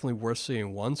it's definitely worth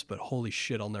seeing once, but holy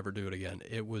shit, I'll never do it again.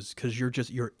 It was because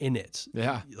you're in it.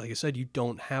 Yeah. Like I said, you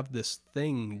don't have this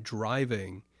thing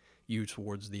driving you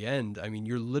towards the end. I mean,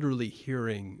 you're literally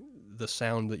hearing the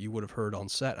sound that you would have heard on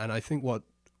set. And I think what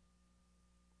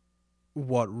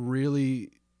really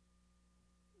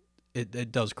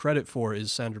it does credit for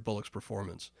is Sandra Bullock's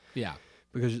performance. Yeah.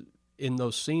 Because in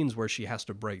those scenes where she has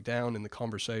to break down in the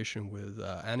conversation with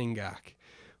Aningak,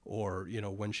 or,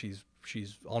 when she's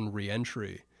on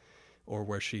re-entry, or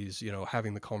where she's,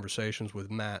 having the conversations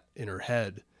with Matt in her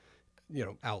head,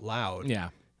 out loud. Yeah.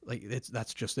 Like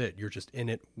that's just it. You're just in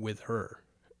it with her.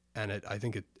 And I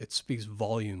think it speaks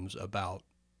volumes about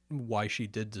why she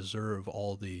did deserve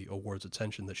all the awards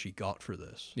attention that she got for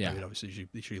this. Yeah. I mean, obviously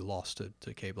she lost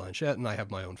to Cate Blanchett, and I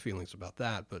have my own feelings about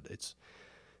that, but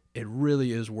it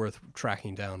really is worth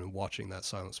tracking down and watching that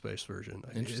silent space version.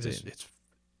 Interesting.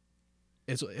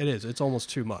 It is. It's almost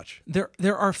too much.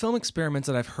 There are film experiments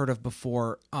that I've heard of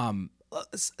before,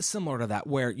 similar to that,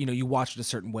 where you watch it a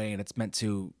certain way and it's meant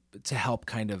to help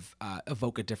kind of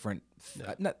evoke a different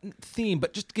not theme,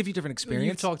 but just give you different experience.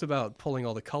 You've talked about pulling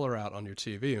all the color out on your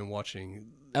TV and watching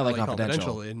LA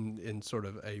Confidential in sort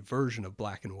of a version of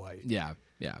black and white. Yeah,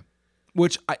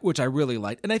 which I really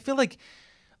liked, and I feel like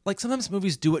sometimes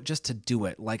movies do it just to do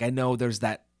it. Like, I know there's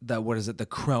the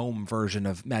chrome version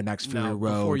of Mad Max Fury Now,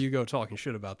 Road. before you go talking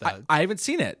shit about that, I haven't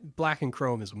seen it. black and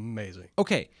chrome is amazing.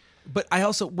 Okay, but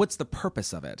what's the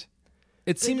purpose of it?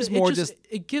 It seems It more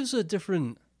it gives a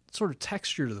different sort of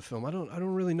texture to the film. I don't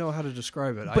really know how to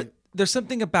describe it. But there's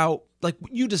something about like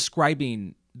you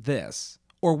describing this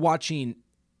or watching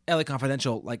LA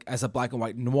Confidential like as a black and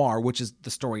white noir, which is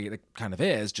the story it kind of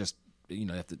is. Just you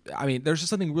have to. I mean, there's just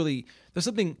something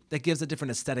that gives a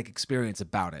different aesthetic experience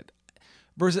about it.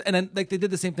 Versus, and then like they did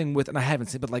the same thing with, and I haven't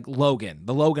seen, but like Logan.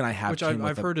 The Logan I have, which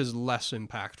I've heard is less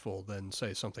impactful than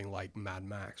say something like Mad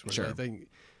Max. Which Sure. I think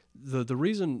the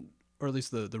reason, or at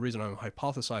least the reason I'm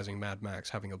hypothesizing Mad Max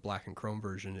having a black and chrome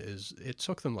version is it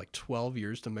took them like 12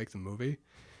 years to make the movie,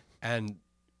 and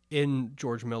in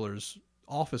George Miller's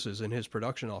offices, in his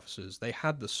production offices, they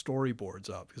had the storyboards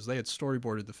up because they had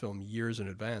storyboarded the film years in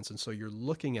advance, and so you're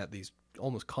looking at these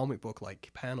almost comic book like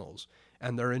panels,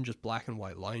 and they're in just black and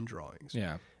white line drawings.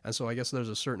 Yeah. And so I guess there's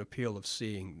a certain appeal of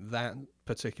seeing that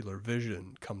particular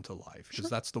vision come to life, because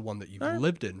that's the one that you've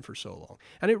lived in for so long.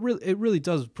 And it really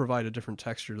does provide a different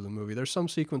texture to the movie. There's some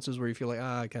sequences where you feel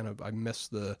like, I miss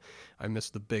the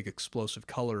big explosive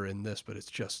color in this, but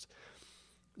it's just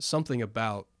something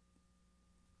about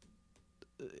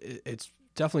it's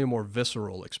definitely a more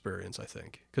visceral experience, I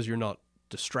think, because you're not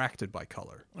distracted by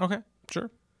color. Okay,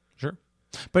 sure.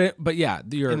 But yeah,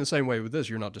 In the same way with this,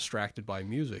 you're not distracted by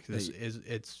music.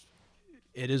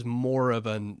 It is more of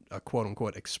a quote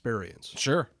unquote experience.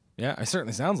 sure. Yeah, it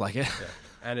certainly sounds like it. Yeah.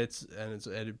 And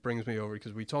it brings me over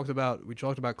because we talked about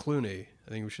Clooney. I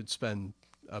think we should spend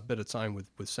a bit of time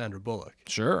with Sandra Bullock.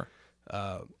 Sure.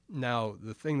 Now,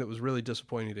 the thing that was really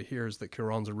disappointing to hear is that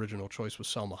Cuarón's original choice was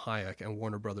Salma Hayek, and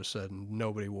Warner Brothers said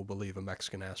nobody will believe a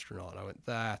Mexican astronaut. I went,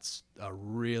 that's a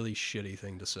really shitty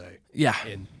thing to say. Yeah.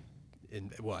 In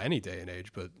any day and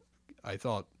age, but I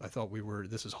thought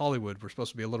this is Hollywood. We're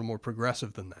supposed to be a little more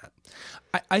progressive than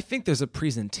that. I think there's a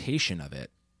presentation of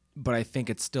it, but I think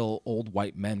it's still old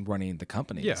white men running the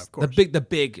companies. Yeah, of course. The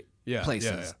big Yeah,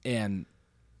 places. yeah. And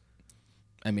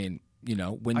I mean,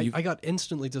 when I got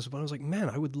instantly disappointed. I was like, man,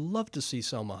 I would love to see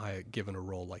Salma Hayek given a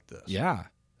role like this. yeah,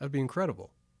 That'd be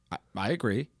incredible. I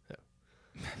agree. Yeah.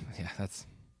 Yeah, that's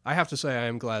I have to say, I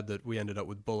am glad that we ended up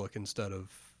with Bullock instead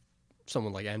of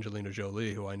someone like Angelina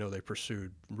Jolie, who I know they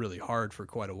pursued really hard for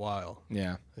quite a while.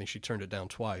 yeah. I think she turned it down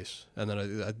twice, and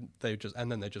then they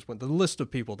just went. The list of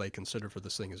people they considered for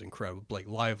this thing is incredible: Blake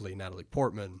Lively, Natalie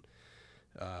Portman,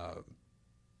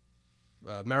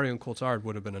 Marion Cotillard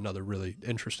would have been another really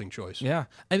interesting choice. Yeah,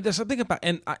 and there's something about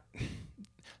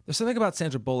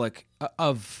Sandra Bullock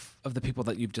of the people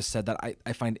that you've just said that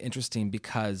I find interesting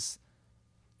because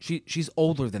she's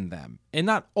older than them, and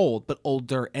not old but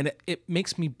older, and it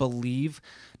makes me believe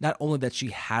not only that she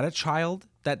had a child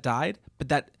that died, but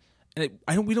that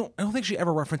I don't think she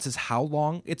ever references how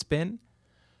long it's been.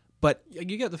 But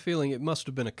You get the feeling it must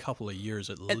have been a couple of years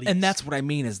at least. and that's what I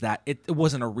mean is that it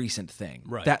wasn't a recent thing.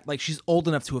 Right. That like she's old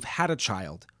enough to have had a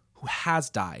child who has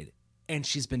died and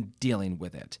she's been dealing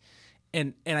with it.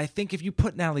 And I think if you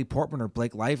put Natalie Portman or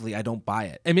Blake Lively, I don't buy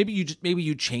it. And maybe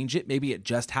you change it. Maybe it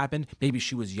just happened. Maybe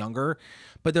she was younger.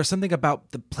 But there's something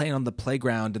about the playing on the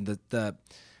playground and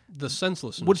the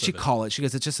senselessness. what did she of it. call it? She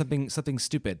goes, it's just something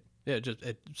stupid. Yeah,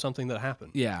 it's something that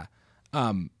happened. Yeah.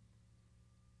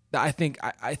 I think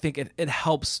it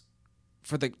helps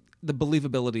for the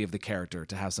believability of the character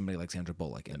to have somebody like Sandra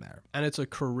Bullock in there. And it's a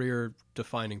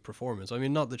career-defining performance. I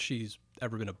mean, not that she's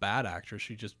ever been a bad actress.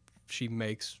 She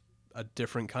makes a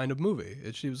different kind of movie.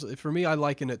 For me, I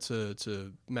liken it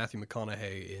to Matthew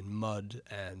McConaughey in Mud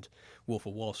and Wolf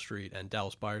of Wall Street and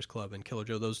Dallas Buyers Club and Killer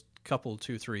Joe. Those couple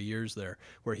 2-3 years there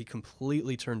where he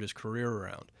completely turned his career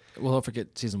around. Well, don't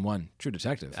forget season 1, True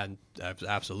Detective. And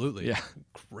absolutely, Yeah.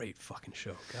 great fucking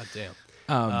show. God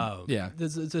damn. Yeah.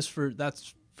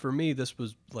 For me, this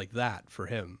was like that for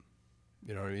him.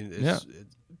 You know what I mean? Yeah.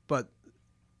 But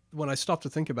when I stopped to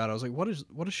think about it, I was like, what has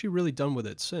she really done with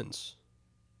it since?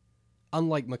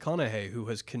 Unlike McConaughey, who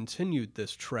has continued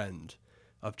this trend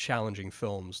of challenging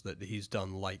films that he's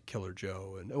done like Killer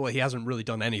Joe. He hasn't really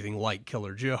done anything like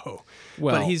Killer Joe.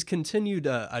 Well- but he's continued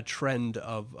a trend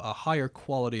of a higher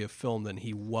quality of film than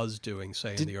he was doing,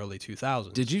 say, in the early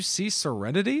 2000s. Did you see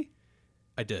Serenity?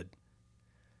 I did.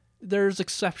 There's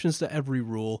exceptions to every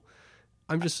rule.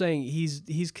 I'm just saying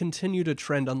he's continued a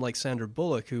trend unlike Sandra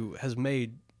Bullock, who has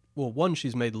made,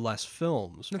 she's made less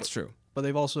films. That's true. But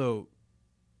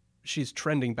she's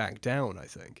trending back down, I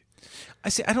think. I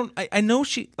see. I know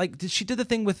she did the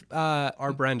thing with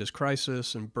Our Brand is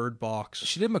Crisis and Bird Box.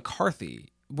 she did McCarthy.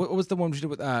 What was the one she did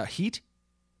with Heat?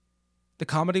 The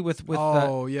comedy with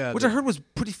yeah, which I heard was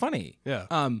pretty funny. Yeah.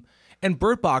 And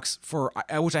Bird Box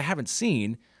which I haven't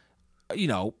seen,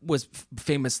 was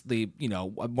famously,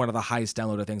 one of the highest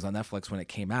downloaded things on Netflix when it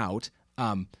came out.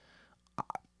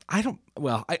 Here's what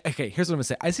I'm gonna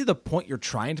say. I see the point you're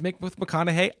trying to make with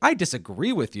McConaughey. I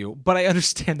disagree with you, but I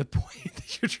understand the point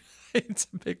that you're trying to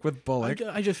make with Bullock.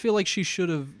 I just feel like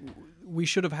we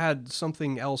should have had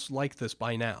something else like this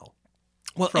by now.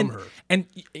 From her. And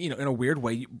in a weird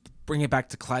way, you bring it back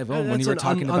to Clive Owen when you were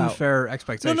talking about unfair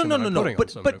expectation. No.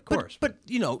 Of course. But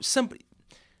somebody.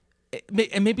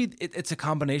 And maybe it's a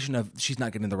combination of she's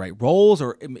not getting the right roles,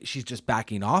 or she's just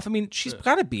backing off. I mean, she's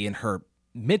got to be in her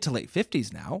mid to late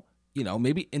 50s now.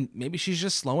 Maybe she's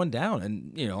just slowing down,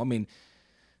 and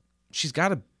she's got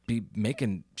to be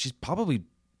making. She's probably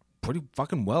pretty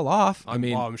fucking well off.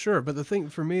 I'm sure. But the thing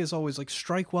for me is always like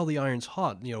strike while the iron's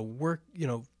hot. Work.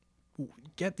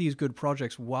 Get these good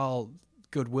projects while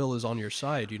goodwill is on your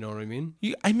side. You know what I mean?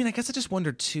 I guess I just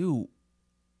wonder too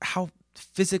how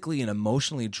physically and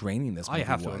emotionally draining this movie I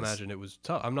have was. to imagine it was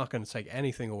tough. I'm not going to take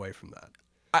anything away from that.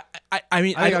 I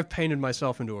think I've painted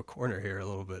myself into a corner here a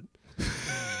little bit.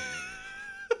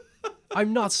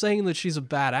 I'm not saying that she's a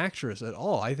bad actress at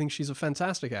all. I think she's a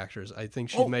fantastic actress. I think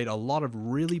she's made a lot of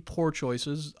really poor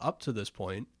choices up to this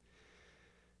point.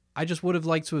 I just would have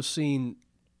liked to have seen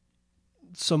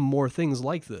some more things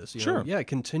like this. Sure. Yeah,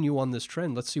 continue on this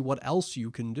trend. Let's see what else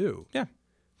you can do. Yeah.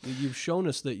 You've shown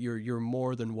us that you're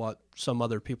more than what some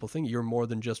other people think. You're more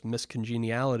than just Miss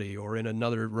Congeniality or in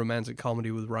another romantic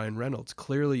comedy with Ryan Reynolds.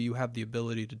 Clearly, you have the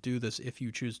ability to do this if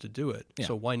you choose to do it. Yeah.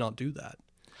 So why not do that?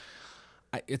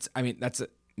 That's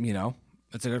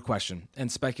a good question.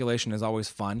 And speculation is always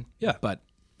fun. Yeah. But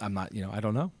I'm not, I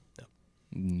don't know.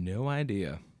 No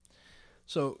idea.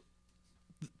 So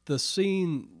the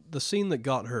scene that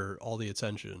got her all the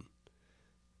attention,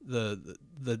 the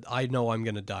I know I'm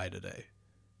going to die today.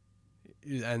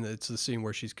 And it's the scene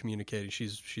where she's communicating.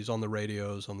 She's on the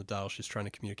radios, on the dial. She's trying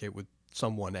to communicate with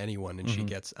someone, anyone, and she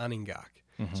gets Aningak.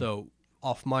 So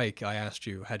off mic, I asked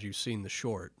you, had you seen the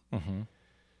short? Do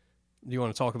you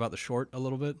want to talk about the short a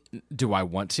little bit? Do I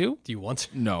want to? Do you want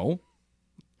to? No.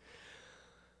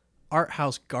 Art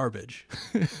house garbage.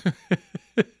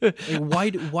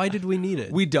 Like, why did we need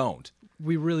it? We don't.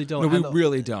 We really don't. No, we And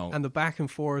really don't. And the back and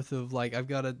forth of like, I've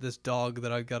got this dog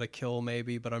that I've got to kill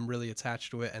maybe, but I'm really attached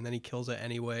to it, and then he kills it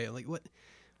anyway. Like,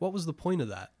 what was the point of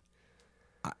that?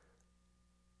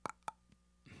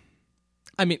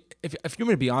 I mean, if you're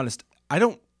going to be honest, I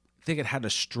don't think it had a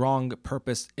strong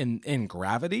purpose in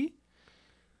Gravity,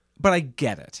 but I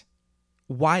get it.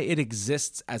 Why it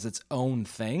exists as its own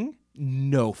thing,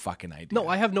 no fucking idea. No,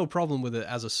 I have no problem with it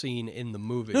as a scene in the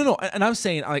movie. No, and I'm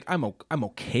saying like I'm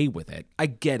okay with it. I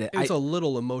get it. It's a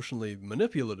little emotionally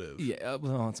manipulative. Yeah,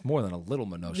 well, it's more than a little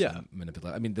manipulative.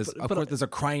 I mean, there's there's a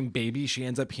crying baby she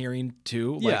ends up hearing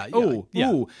too. Like,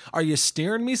 Yeah. Ooh, are you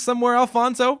steering me somewhere,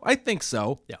 Alfonso? I think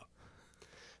so. Yeah.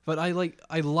 But I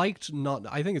liked not.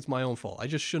 I think it's my own fault. I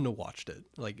just shouldn't have watched it.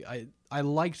 Like I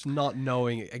liked not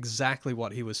knowing exactly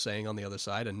what he was saying on the other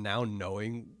side, and now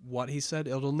knowing what he said,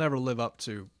 it'll never live up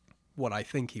to what I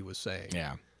think he was saying.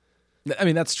 Yeah, I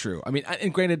mean that's true. I mean,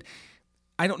 and granted,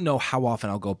 I don't know how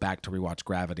often I'll go back to rewatch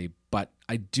Gravity, but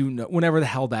I do know whenever the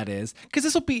hell that is, because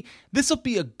this will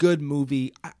be a good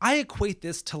movie. I equate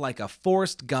this to like a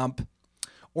Forrest Gump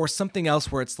or something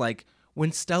else where it's like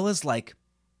when Stella's like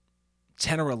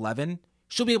 10 or 11,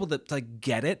 she'll be able to like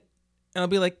get it, and I'll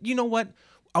be like, you know what?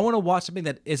 I want to watch something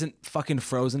that isn't fucking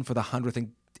Frozen for the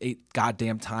 108th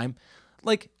goddamn time.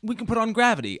 Like, we can put on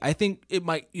Gravity. I think it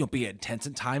might, be intense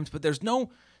at times, but there's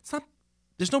no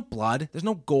blood, there's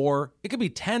no gore. It could be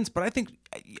tense, but I think,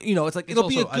 it's like, it'll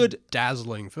be a good,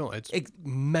 dazzling film. It's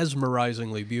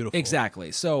mesmerizingly beautiful.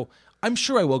 Exactly. So I'm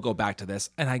sure I will go back to this,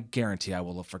 and I guarantee I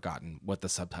will have forgotten what the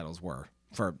subtitles were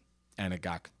for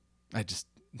Aningak.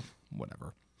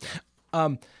 Whatever.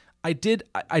 I did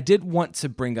want to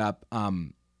bring up,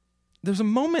 there's a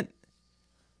moment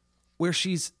where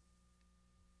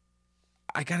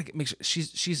I gotta make sure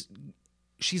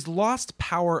she's lost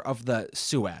power of the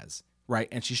Suez, right?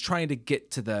 And she's trying to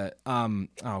get to the,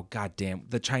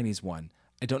 the Chinese one.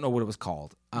 I don't know what it was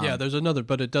called. Yeah, there's another,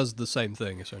 but it does the same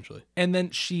thing essentially. And then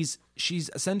she's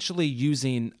essentially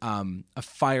using a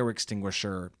fire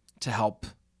extinguisher to help.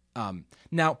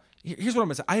 Now, here's what I'm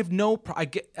gonna say. I have no.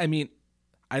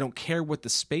 I don't care what the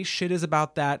space shit is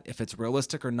about that, if it's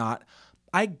realistic or not.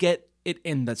 I get it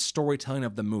in the storytelling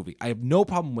of the movie. I have no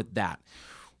problem with that.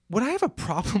 What I have a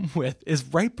problem with is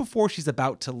right before she's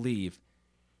about to leave,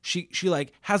 she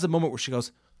like has a moment where she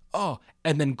goes, "Oh,"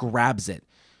 and then grabs it.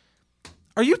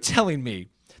 Are you telling me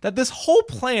that this whole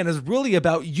plan is really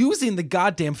about using the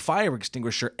goddamn fire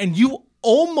extinguisher and you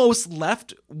almost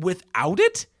left without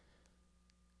it?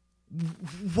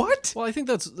 What? Well, I think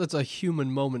that's a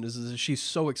human moment. Is she's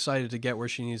so excited to get where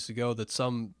she needs to go that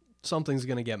something's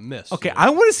going to get missed. Okay, I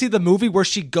want to see the movie where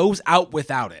she goes out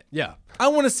without it. Yeah, I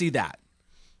want to see that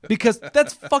because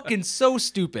that's fucking so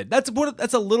stupid. That's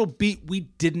a little beat we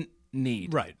didn't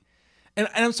need. Right. And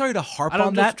I'm sorry to harp I'm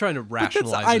on that. just trying to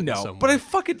rationalize. I it know, in some but way. I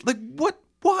fucking like what?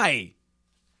 Why?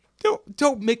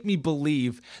 Don't make me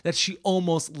believe that she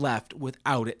almost left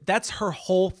without it. That's her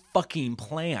whole fucking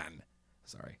plan.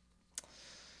 Sorry.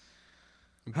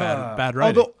 Bad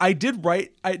writing. Although I did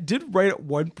write at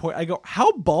one point, I go,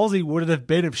 how ballsy would it have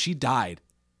been if she died?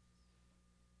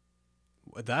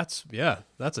 That's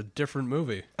a different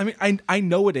movie. I mean, I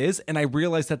know it is, and I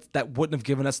realize that wouldn't have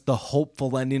given us the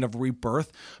hopeful ending of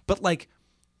Rebirth, but like,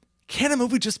 can a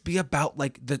movie just be about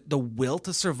like the will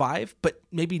to survive? But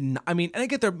maybe not. I mean, and I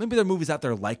get maybe there are movies out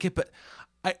there like it, but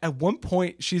at one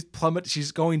point she's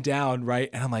going down, right?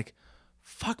 And I'm like,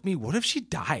 fuck me, what if she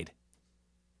died?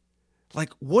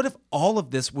 Like, what if all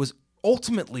of this was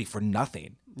ultimately for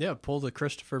nothing? Yeah, pull the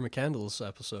Christopher McCandless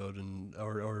episode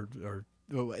or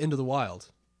Into the Wild.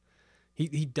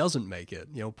 He doesn't make it.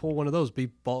 Pull one of those.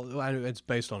 It's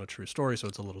based on a true story, so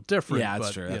it's a little different. Yeah, that's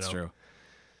but, true. That's true.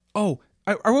 Oh,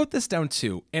 I wrote this down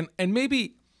too, and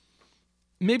maybe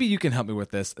you can help me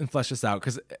with this and flesh this out,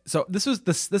 because this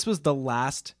was the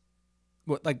last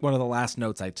like one of the last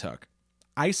notes I took.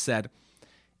 I said,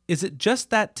 "Is it just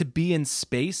that to be in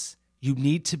space, you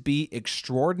need to be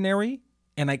extraordinary,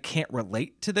 and I can't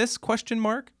relate to this?" ?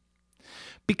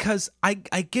 Because I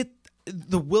get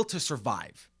the will to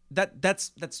survive.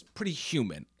 That's pretty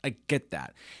human. I get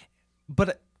that.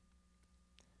 But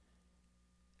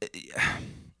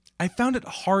I found it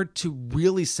hard to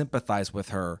really sympathize with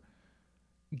her,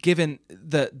 given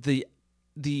the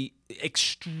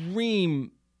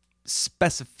extreme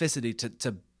specificity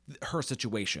to her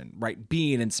situation, right?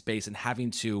 Being in space and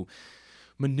having to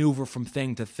maneuver from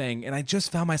thing to thing. And I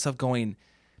just found myself going,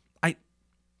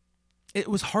 it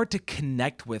was hard to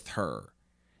connect with her,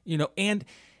 and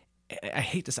I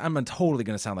hate this. I'm totally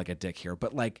going to sound like a dick here,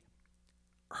 but like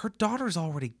her daughter's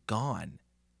already gone.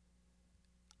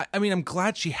 I mean, I'm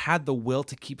glad she had the will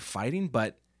to keep fighting,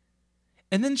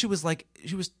 and then she was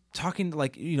talking to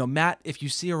like, Matt, if you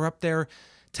see her up there,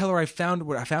 tell her I found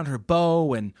her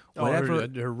bow and whatever.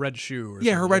 Her red shoe.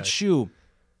 Yeah, her red shoe.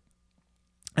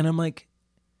 And I'm like,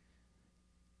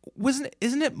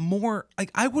 isn't it more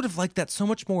like, I would have liked that so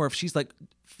much more if she's like,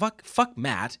 fuck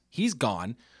Matt, he's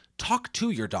gone. Talk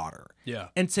to your daughter. Yeah.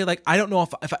 And say like, I don't know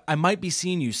if I might be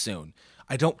seeing you soon.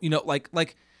 I don't,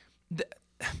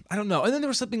 I don't know. And then there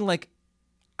was something like,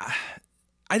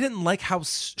 I didn't like how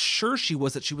sure she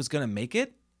was that she was going to make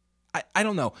it. I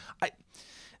don't know.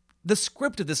 The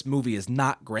script of this movie is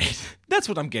not great. That's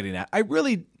what I'm getting at.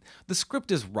 The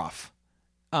script is rough.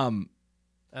 And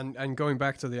going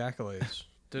back to the accolades,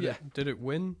 did it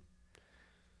win?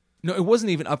 No, it wasn't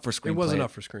even up for screenplay. It wasn't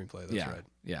up for screenplay. That's right.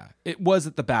 Yeah, it was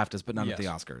at the BAFTAs, but not at the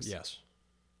Oscars. Yes.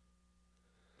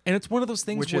 And it's one of those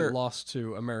things which where it lost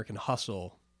to American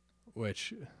Hustle,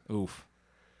 which oof,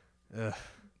 that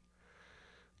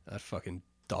fucking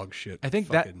dog shit. I think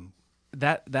that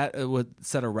would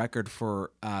set a record for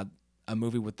a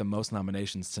movie with the most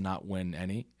nominations to not win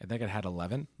any. I think it had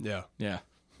 11. Yeah. Yeah.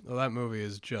 Well, that movie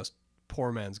is just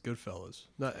poor man's Goodfellas.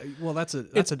 Well, that's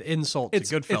an insult to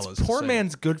Goodfellas. It's poor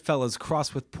man's Goodfellas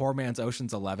crossed with poor man's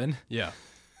Ocean's 11. Yeah.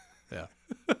 Yeah.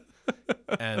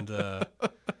 And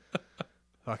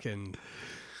fucking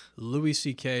Louis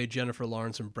C.K., Jennifer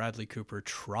Lawrence, and Bradley Cooper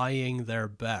trying their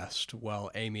best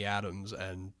while Amy Adams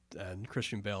and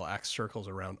Christian Bale act circles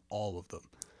around all of them.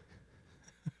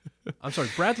 I'm sorry,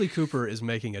 Bradley Cooper is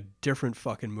making a different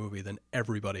fucking movie than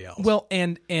everybody else. Well,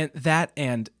 and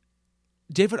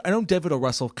David, I know David O.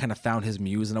 Russell kind of found his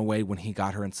muse in a way when he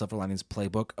got her in Silver Linings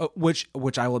Playbook,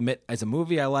 which I will admit as a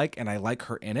movie I like, and I like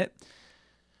her in it.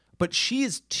 But she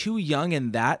is too young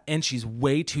in that, and she's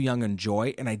way too young in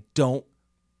Joy, and I don't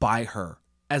buy her.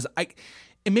 And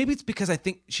maybe it's because I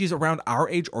think she's around our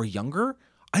age or younger.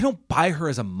 I don't buy her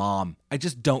as a mom. I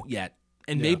just don't yet.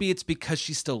 And maybe it's because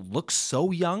she still looks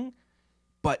so young,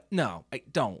 but no, I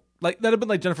don't. Like, that'd have been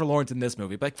like Jennifer Lawrence in this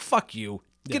movie. Like, fuck you.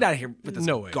 Get out of here with this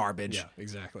garbage. Yeah,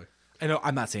 exactly. I know.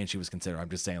 I'm not saying she was considered. I'm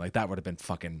just saying like that would have been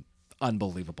fucking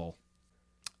unbelievable.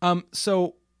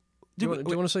 So, do you want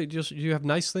to say? Do you have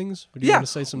nice things? Do you want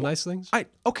to say some nice things?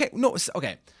 Okay.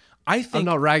 I think I'm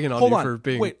not ragging on you for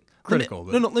being critical.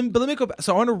 Let me go back.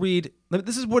 So I want to read.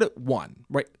 This is what it won.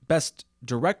 Right, best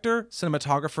director,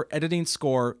 cinematographer, editing,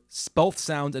 score, both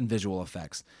sound and visual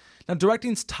effects. Now,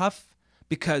 directing's tough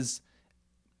because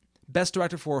best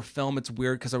director for a film, it's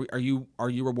weird because are you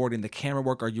rewarding the camera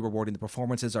work? Are you rewarding the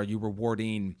performances? Are you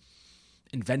rewarding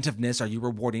inventiveness? Are you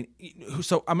rewarding?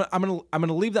 So I'm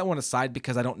gonna leave that one aside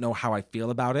because I don't know how I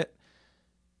feel about it.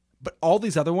 But all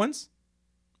these other ones,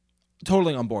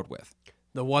 totally on board with.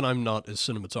 The one I'm not is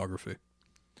cinematography,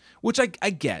 which I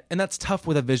get, and that's tough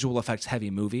with a visual effects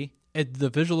heavy movie. The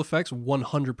visual effects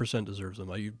 100% deserves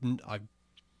them. I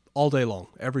all day long,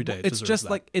 every day. It's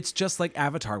just like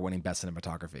Avatar winning best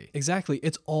cinematography. Exactly.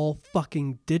 It's all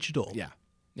fucking digital.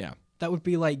 Yeah. That would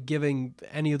be like giving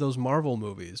any of those Marvel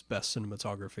movies best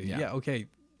cinematography. Yeah. Okay.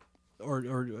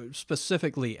 Or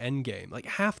specifically Endgame. Like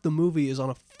half the movie is on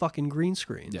a fucking green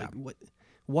screen. Yeah. Like,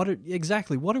 what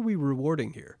are we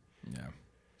rewarding here? Yeah.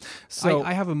 So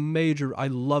I have I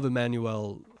love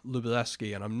Emmanuel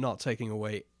Lubezki, and I'm not taking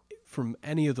away from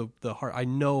any of the heart. I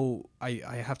know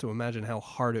I have to imagine how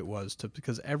hard it was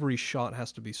because every shot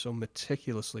has to be so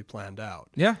meticulously planned out.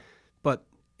 Yeah. But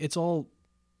it's all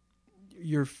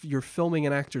you're filming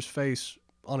an actor's face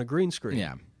on a green screen.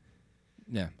 Yeah.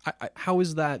 Yeah. How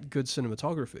is that good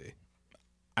cinematography?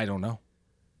 I don't know.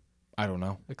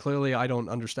 Clearly, I don't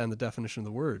understand the definition of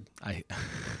the word.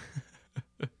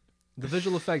 The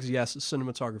visual effects, yes.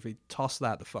 Cinematography, toss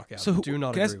that the fuck out. So do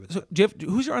not agree with that.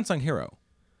 Who's your unsung hero?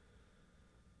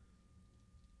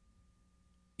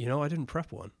 I didn't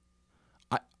prep one.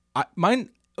 Mine.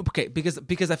 Okay, because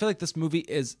I feel like this movie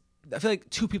is I feel like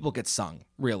two people get sung,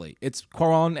 really. It's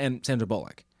Cuarón and Sandra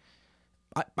Bullock.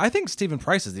 I think Stephen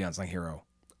Price is the unsung hero.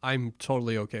 I'm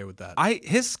totally okay with that.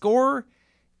 His score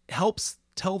helps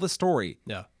tell the story.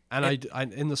 Yeah. And I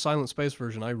in the Silent Space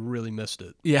version, I really missed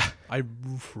it. Yeah. I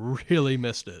really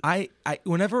missed it. I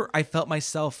whenever I felt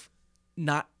myself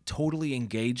not totally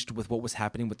engaged with what was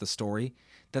happening with the story,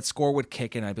 that score would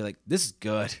kick in and I'd be like, this is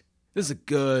good. This is a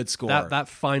good score. That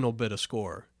final bit of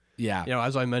score. Yeah. You know,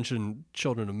 as I mentioned,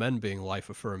 Children of Men being life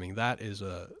affirming, that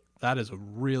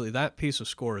piece of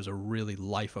score is a really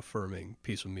life affirming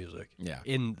piece of music. Yeah.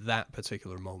 In that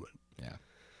particular moment. Yeah.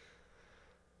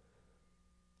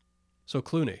 So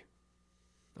Clooney.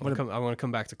 I want to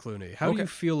come back to Clooney. How do you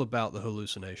feel about the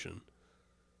hallucination?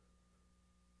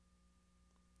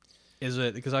 Is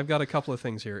it, because I've got a couple of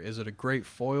things here. Is it a great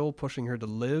foil pushing her to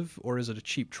live, or is it a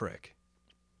cheap trick?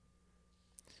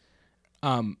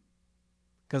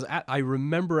 Because I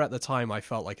remember at the time I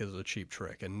felt like it was a cheap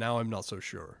trick, and now I'm not so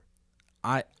sure.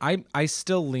 I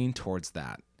still lean towards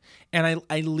that. And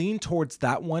I lean towards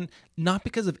that one, not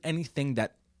because of anything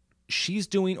that she's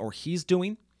doing or he's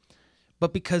doing,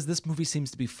 but because this movie seems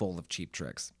to be full of cheap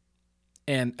tricks.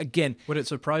 And again... Would it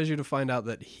surprise you to find out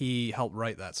that he helped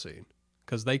write that scene?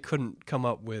 Because they couldn't come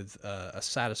up with a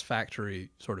satisfactory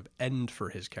sort of end for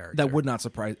his character. That would not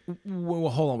surprise... Well,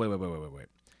 hold on, wait.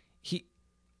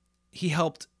 He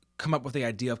helped come up with the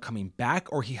idea of coming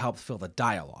back, or he helped fill the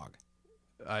dialogue?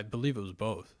 I believe it was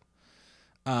both.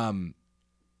 I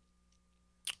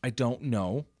don't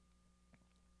know.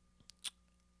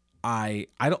 I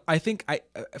think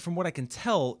from what I can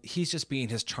tell, he's just being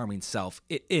his charming self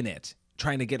in it,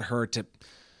 trying to get her to.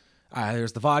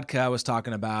 There's the vodka I was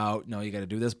talking about. No, you got to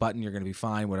do this button. You're going to be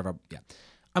fine. Whatever. Yeah,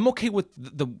 I'm okay with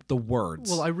the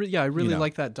words. Well, I really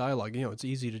like that dialogue. You know, it's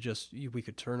easy to we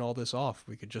could turn all this off.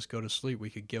 We could just go to sleep. We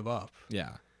could give up.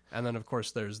 Yeah, and then of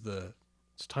course there's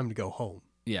it's time to go home.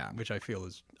 Yeah, which I feel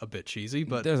is a bit cheesy,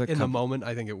 but the moment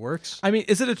I think it works. I mean,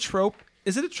 is it a trope?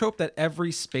 Is it a trope that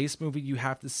every space movie you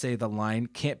have to say the line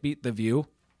 "can't beat the view"?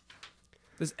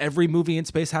 Does every movie in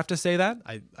space have to say that?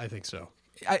 I think so.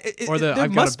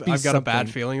 I've got a bad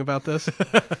feeling about this.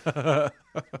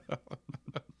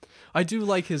 I do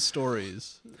like his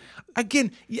stories.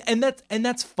 Again, yeah, and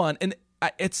that's fun, and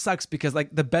it sucks because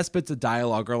like the best bits of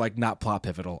dialogue are like not plot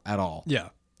pivotal at all. Yeah.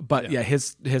 But yeah,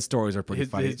 his stories are pretty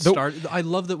funny. I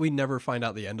love that we never find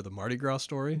out the end of the Mardi Gras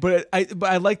story. But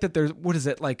I like that there's, what is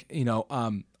it, like, you know,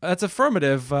 that's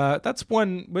affirmative. That's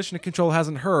one Mission Control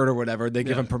hasn't heard or whatever. They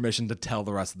give him permission to tell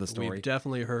the rest of the story. We've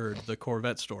definitely heard the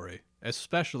Corvette story,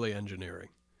 especially engineering.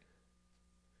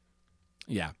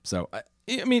 Yeah. So I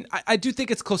mean, I do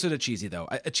think it's closer to cheesy though,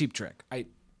 a cheap trick.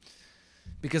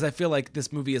 Because I feel like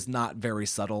this movie is not very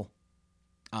subtle,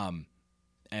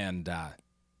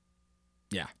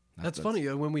 yeah. That's funny.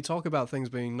 When we talk about things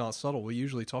being not subtle, we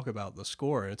usually talk about the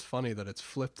score. And it's funny that it's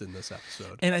flipped in this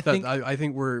episode. And I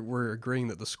think we're agreeing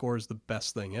that the score is the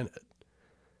best thing in it.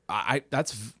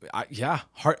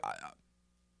 Hard.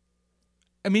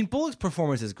 I mean, Bullock's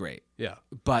performance is great. Yeah,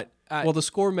 but well, the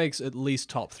score makes at least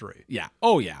top 3. Yeah.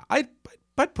 Oh yeah. I'd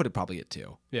put it probably at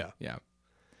 2. Yeah. Yeah.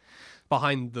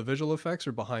 Behind the visual effects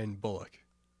or behind Bullock?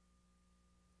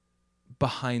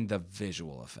 Behind the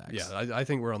visual effects. Yeah, I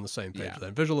think we're on the same page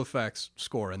then. Visual effects,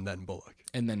 score, and then Bullock.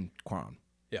 And then Cuarón.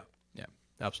 Yeah. Yeah.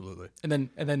 Absolutely. And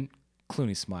then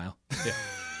Clooney's smile. Yeah.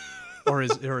 or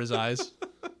his eyes.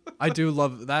 I do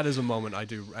love, that is a moment I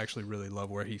do actually really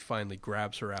love where he finally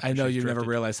grabs her after I know she's you drifted. never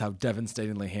realized how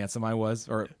devastatingly handsome I was,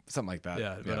 or something like that.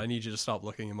 Yeah, but I need you to stop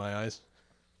looking in my eyes.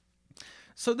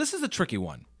 So this is a tricky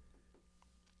one.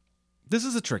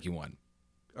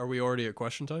 Are we already at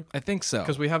question time? I think so.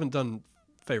 Because we haven't done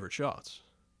favorite shots.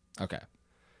 Okay.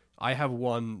 I have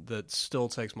one that still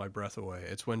takes my breath away.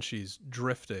 It's when she's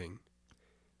drifting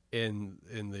in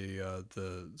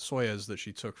the Soyuz that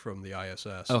she took from the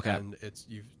ISS. Okay. And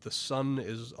the sun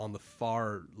is on the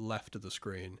far left of the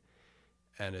screen,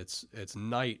 and it's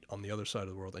night on the other side of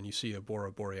the world, and you see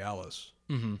Aurora Borealis.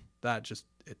 Mm-hmm. That just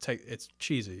it's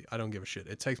cheesy. I don't give a shit.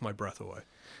 It takes my breath away.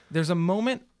 There's a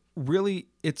moment. Really,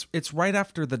 it's right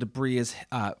after the debris is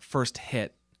first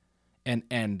hit, and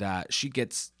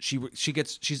she's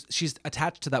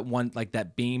attached to that one, like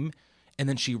that beam, and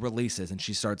then she releases and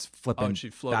she starts flipping and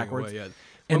she's floating backwards. away. Yeah.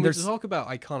 And when we talk about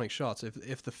iconic shots,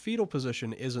 if the fetal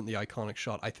position isn't the iconic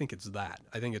shot, I think it's that.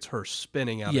 I think it's her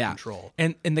spinning out of control.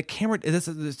 And the camera,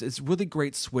 this really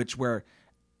great switch where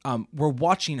we're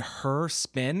watching her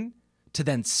spin to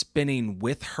then spinning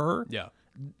with her. Yeah.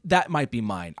 That might be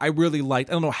mine. I really liked.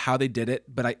 I don't know how they did it,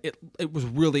 but it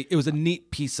was a neat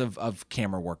piece of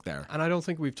camera work there. And I don't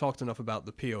think we've talked enough about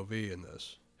the POV in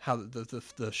this. how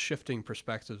the shifting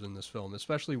perspectives in this film,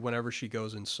 especially whenever she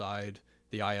goes inside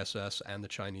the ISS and the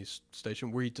Chinese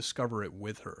station, where you discover it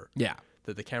with her. Yeah.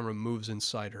 That the camera moves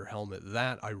inside her helmet.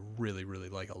 That I really, really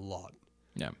like a lot.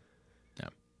 Yeah. Yeah.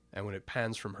 And when it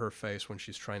pans from her face when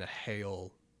she's trying to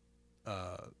hail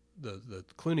the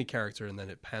Clooney character, and then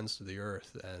it pans to the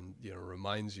Earth and, you know,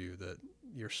 reminds you that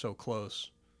you're so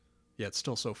close, yet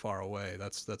still so far away.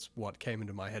 That's what came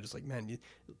into my head. It's like, man,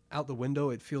 out the window,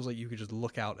 it feels like you could just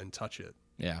look out and touch it.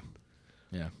 Yeah.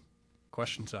 Yeah.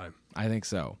 Question time. I think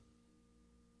so.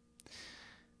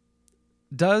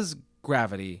 Does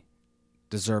Gravity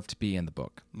deserve to be in the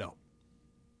book? No.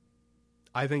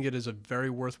 I think it is a very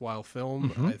worthwhile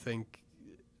film. I think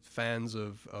fans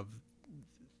of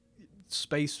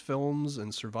space films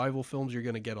and survival films, you're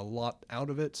going to get a lot out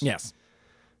of it. Yes.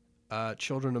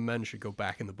 Children of Men should go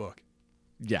back in the book.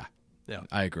 Yeah. Yeah.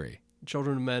 I agree.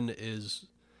 Children of Men is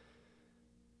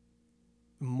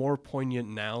more poignant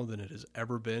now than it has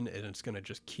ever been, and it's going to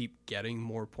just keep getting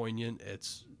more poignant.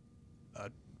 It's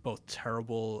both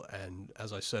terrible and,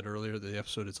 as I said earlier, the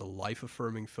episode, it's a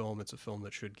life-affirming film. It's a film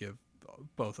that should give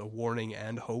both a warning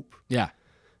and hope. Yeah.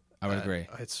 I would agree.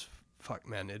 It's, fuck,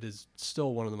 man, it is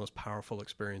still one of the most powerful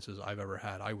experiences I've ever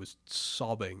had. I was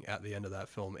sobbing at the end of that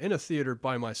film in a theater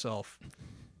by myself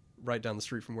right down the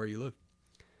street from where you live.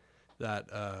 That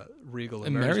Regal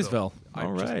in Marysville. I'm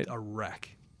All just right. a wreck.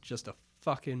 Just a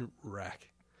fucking wreck.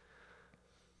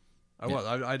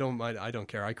 I don't mind. I don't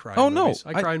care. I cry. Oh, in no. movies.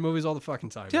 I cry in movies all the fucking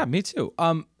time. Yeah, me too.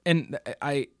 And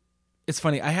it's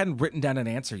funny. I hadn't written down an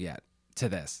answer yet to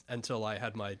this Until I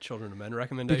had my Children of Men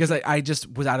recommendation. because I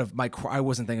just was out of my. I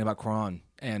wasn't thinking about Quran,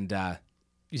 and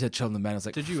you said Children of Men. I was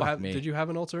like, Did you fuck have me. Did you have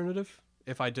an alternative?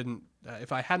 If I didn't,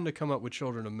 if I hadn't to come up with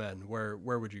Children of Men, where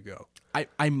would you go?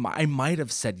 I might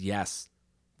have said yes.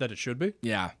 That it should be,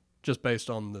 Yeah. just based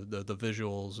on the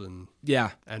visuals Yeah.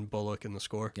 and Bullock and the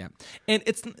score. Yeah. And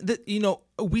it's that, you know,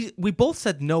 we both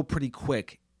said no pretty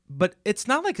quick, but it's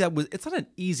not like that was. It's not an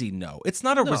easy no. It's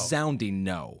not a No. resounding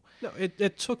no. No,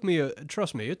 it took me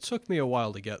trust me, it took me a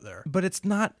while to get there. But it's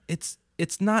not. It's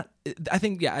not. I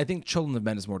think Children of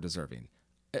Men is more deserving.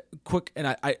 Quick, and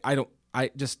I don't. I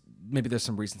just maybe there's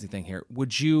some recency thing here.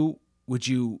 Would you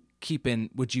keep in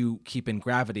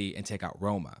Gravity and take out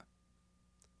Roma?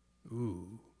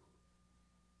 Ooh.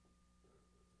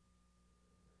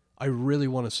 I really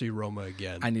want to see Roma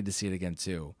again. I need to see it again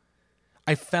too.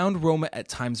 I found Roma at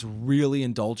times really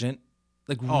indulgent,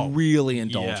 really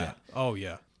indulgent. Yeah. Oh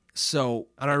yeah. So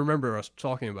And I remember us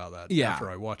talking about that Yeah. after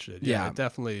I watched it. Yeah. It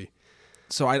definitely.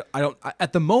 So I don't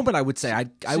at the moment I would say I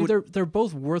See, would they're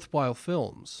both worthwhile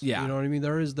films. Yeah. You know what I mean?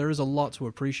 There is a lot to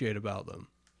appreciate about them.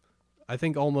 I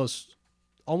think almost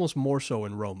more so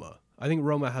in Roma. I think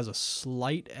Roma has a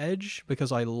slight edge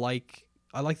because I like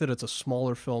that it's a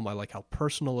smaller film. I like how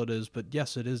personal it is, but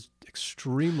yes, it is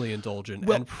extremely indulgent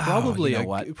and probably you know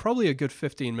what? probably a good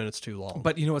 15 minutes too long.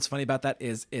 But you know what's funny about that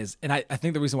is and I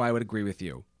think the reason why I would agree with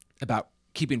you about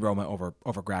keeping Roma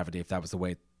over Gravity if that was the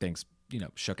way things, you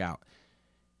know, shook out.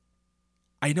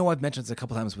 I know I've mentioned this a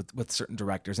couple times with certain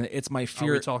directors, and it's my Are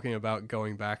fear. we talking about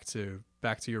going back to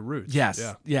your roots? Yes.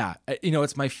 Yeah. Yeah. You know,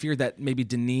 it's my fear that maybe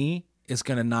Denis is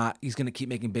going to he's going to keep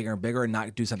making bigger and bigger and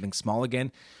not do something small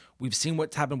again. We've seen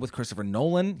what's happened with Christopher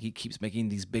Nolan. He keeps making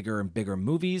these bigger and bigger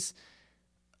movies.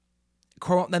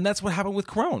 And that's what happened with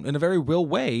Cuarón in a very real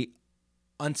way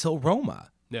until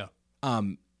Roma. Yeah.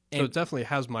 So So it definitely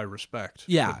has my respect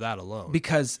Yeah. for that alone.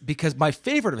 because my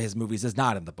favorite of his movies is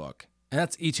not in the book, and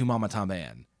that's Y Tu Mamá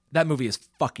También. That movie is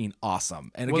fucking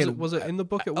awesome. And again, was it in the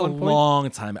book at a one point? long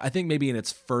time. I think maybe in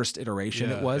its first iteration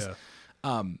Yeah, it was.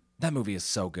 yeah. That movie is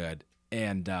so good,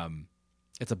 and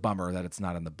it's a bummer that it's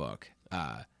not in the book.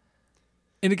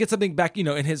 And it gets something back, you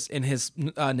know, in his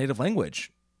native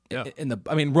language. Yeah.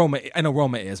 Roma. I know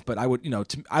Roma is, but I would, you know,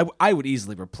 I would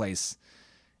easily replace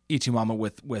Y Tu Mamá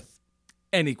with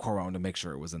any Cuarón to make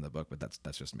sure it was in the book. But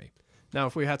that's just me. Now,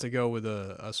 if we had to go with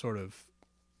a sort of,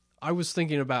 I was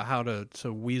thinking about how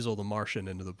to weasel the Martian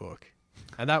into the book,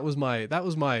 and that was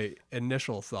my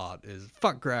initial thought: is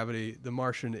fuck Gravity. The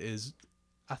Martian is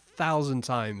 1,000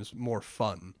 times more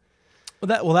fun.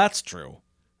 Well, that's true.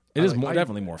 It is Like,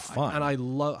 definitely more fun.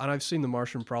 And I've seen The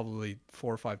Martian probably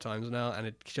 4 or 5 times now, and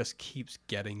it just keeps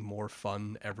getting more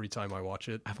fun every time I watch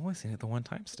it. I've only seen it the one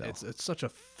time still. It's such a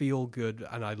feel good,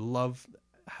 and I love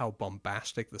how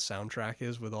bombastic the soundtrack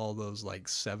is with all those like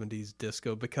 70s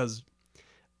disco, because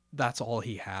that's all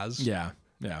he has. Yeah.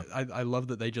 I love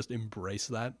that they just embrace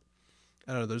that.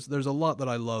 I don't know. There's a lot that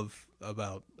I love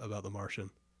about The Martian.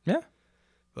 Yeah.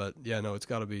 But yeah, no, it's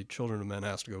got to be Children of Men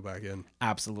has to go back in.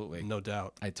 Absolutely. No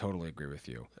doubt. I totally agree with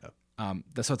you. Yeah.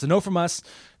 So it's a no from us.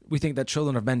 We think that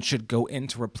Children of Men should go in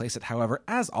to replace it. However,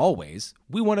 as always,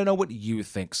 we want to know what you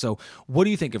think. So what do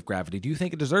you think of Gravity? Do you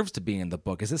think it deserves to be in the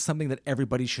book? Is this something that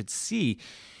everybody should see?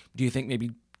 Do you think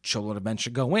maybe Children of Men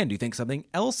should go in? Do you think something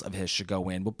else of his should go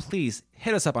in? Well, please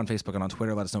hit us up on Facebook and on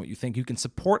Twitter. Let us know what you think. You can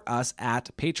support us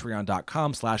at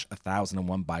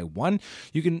patreon.com/1001by1.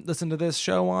 You can listen to this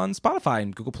show on Spotify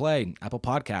and Google Play, Apple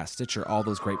Podcasts, Stitcher, all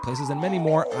those great places, and many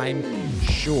more, I'm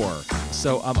sure.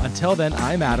 So until then,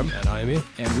 I'm Adam. And I'm Ian.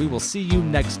 And we will see you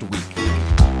next week.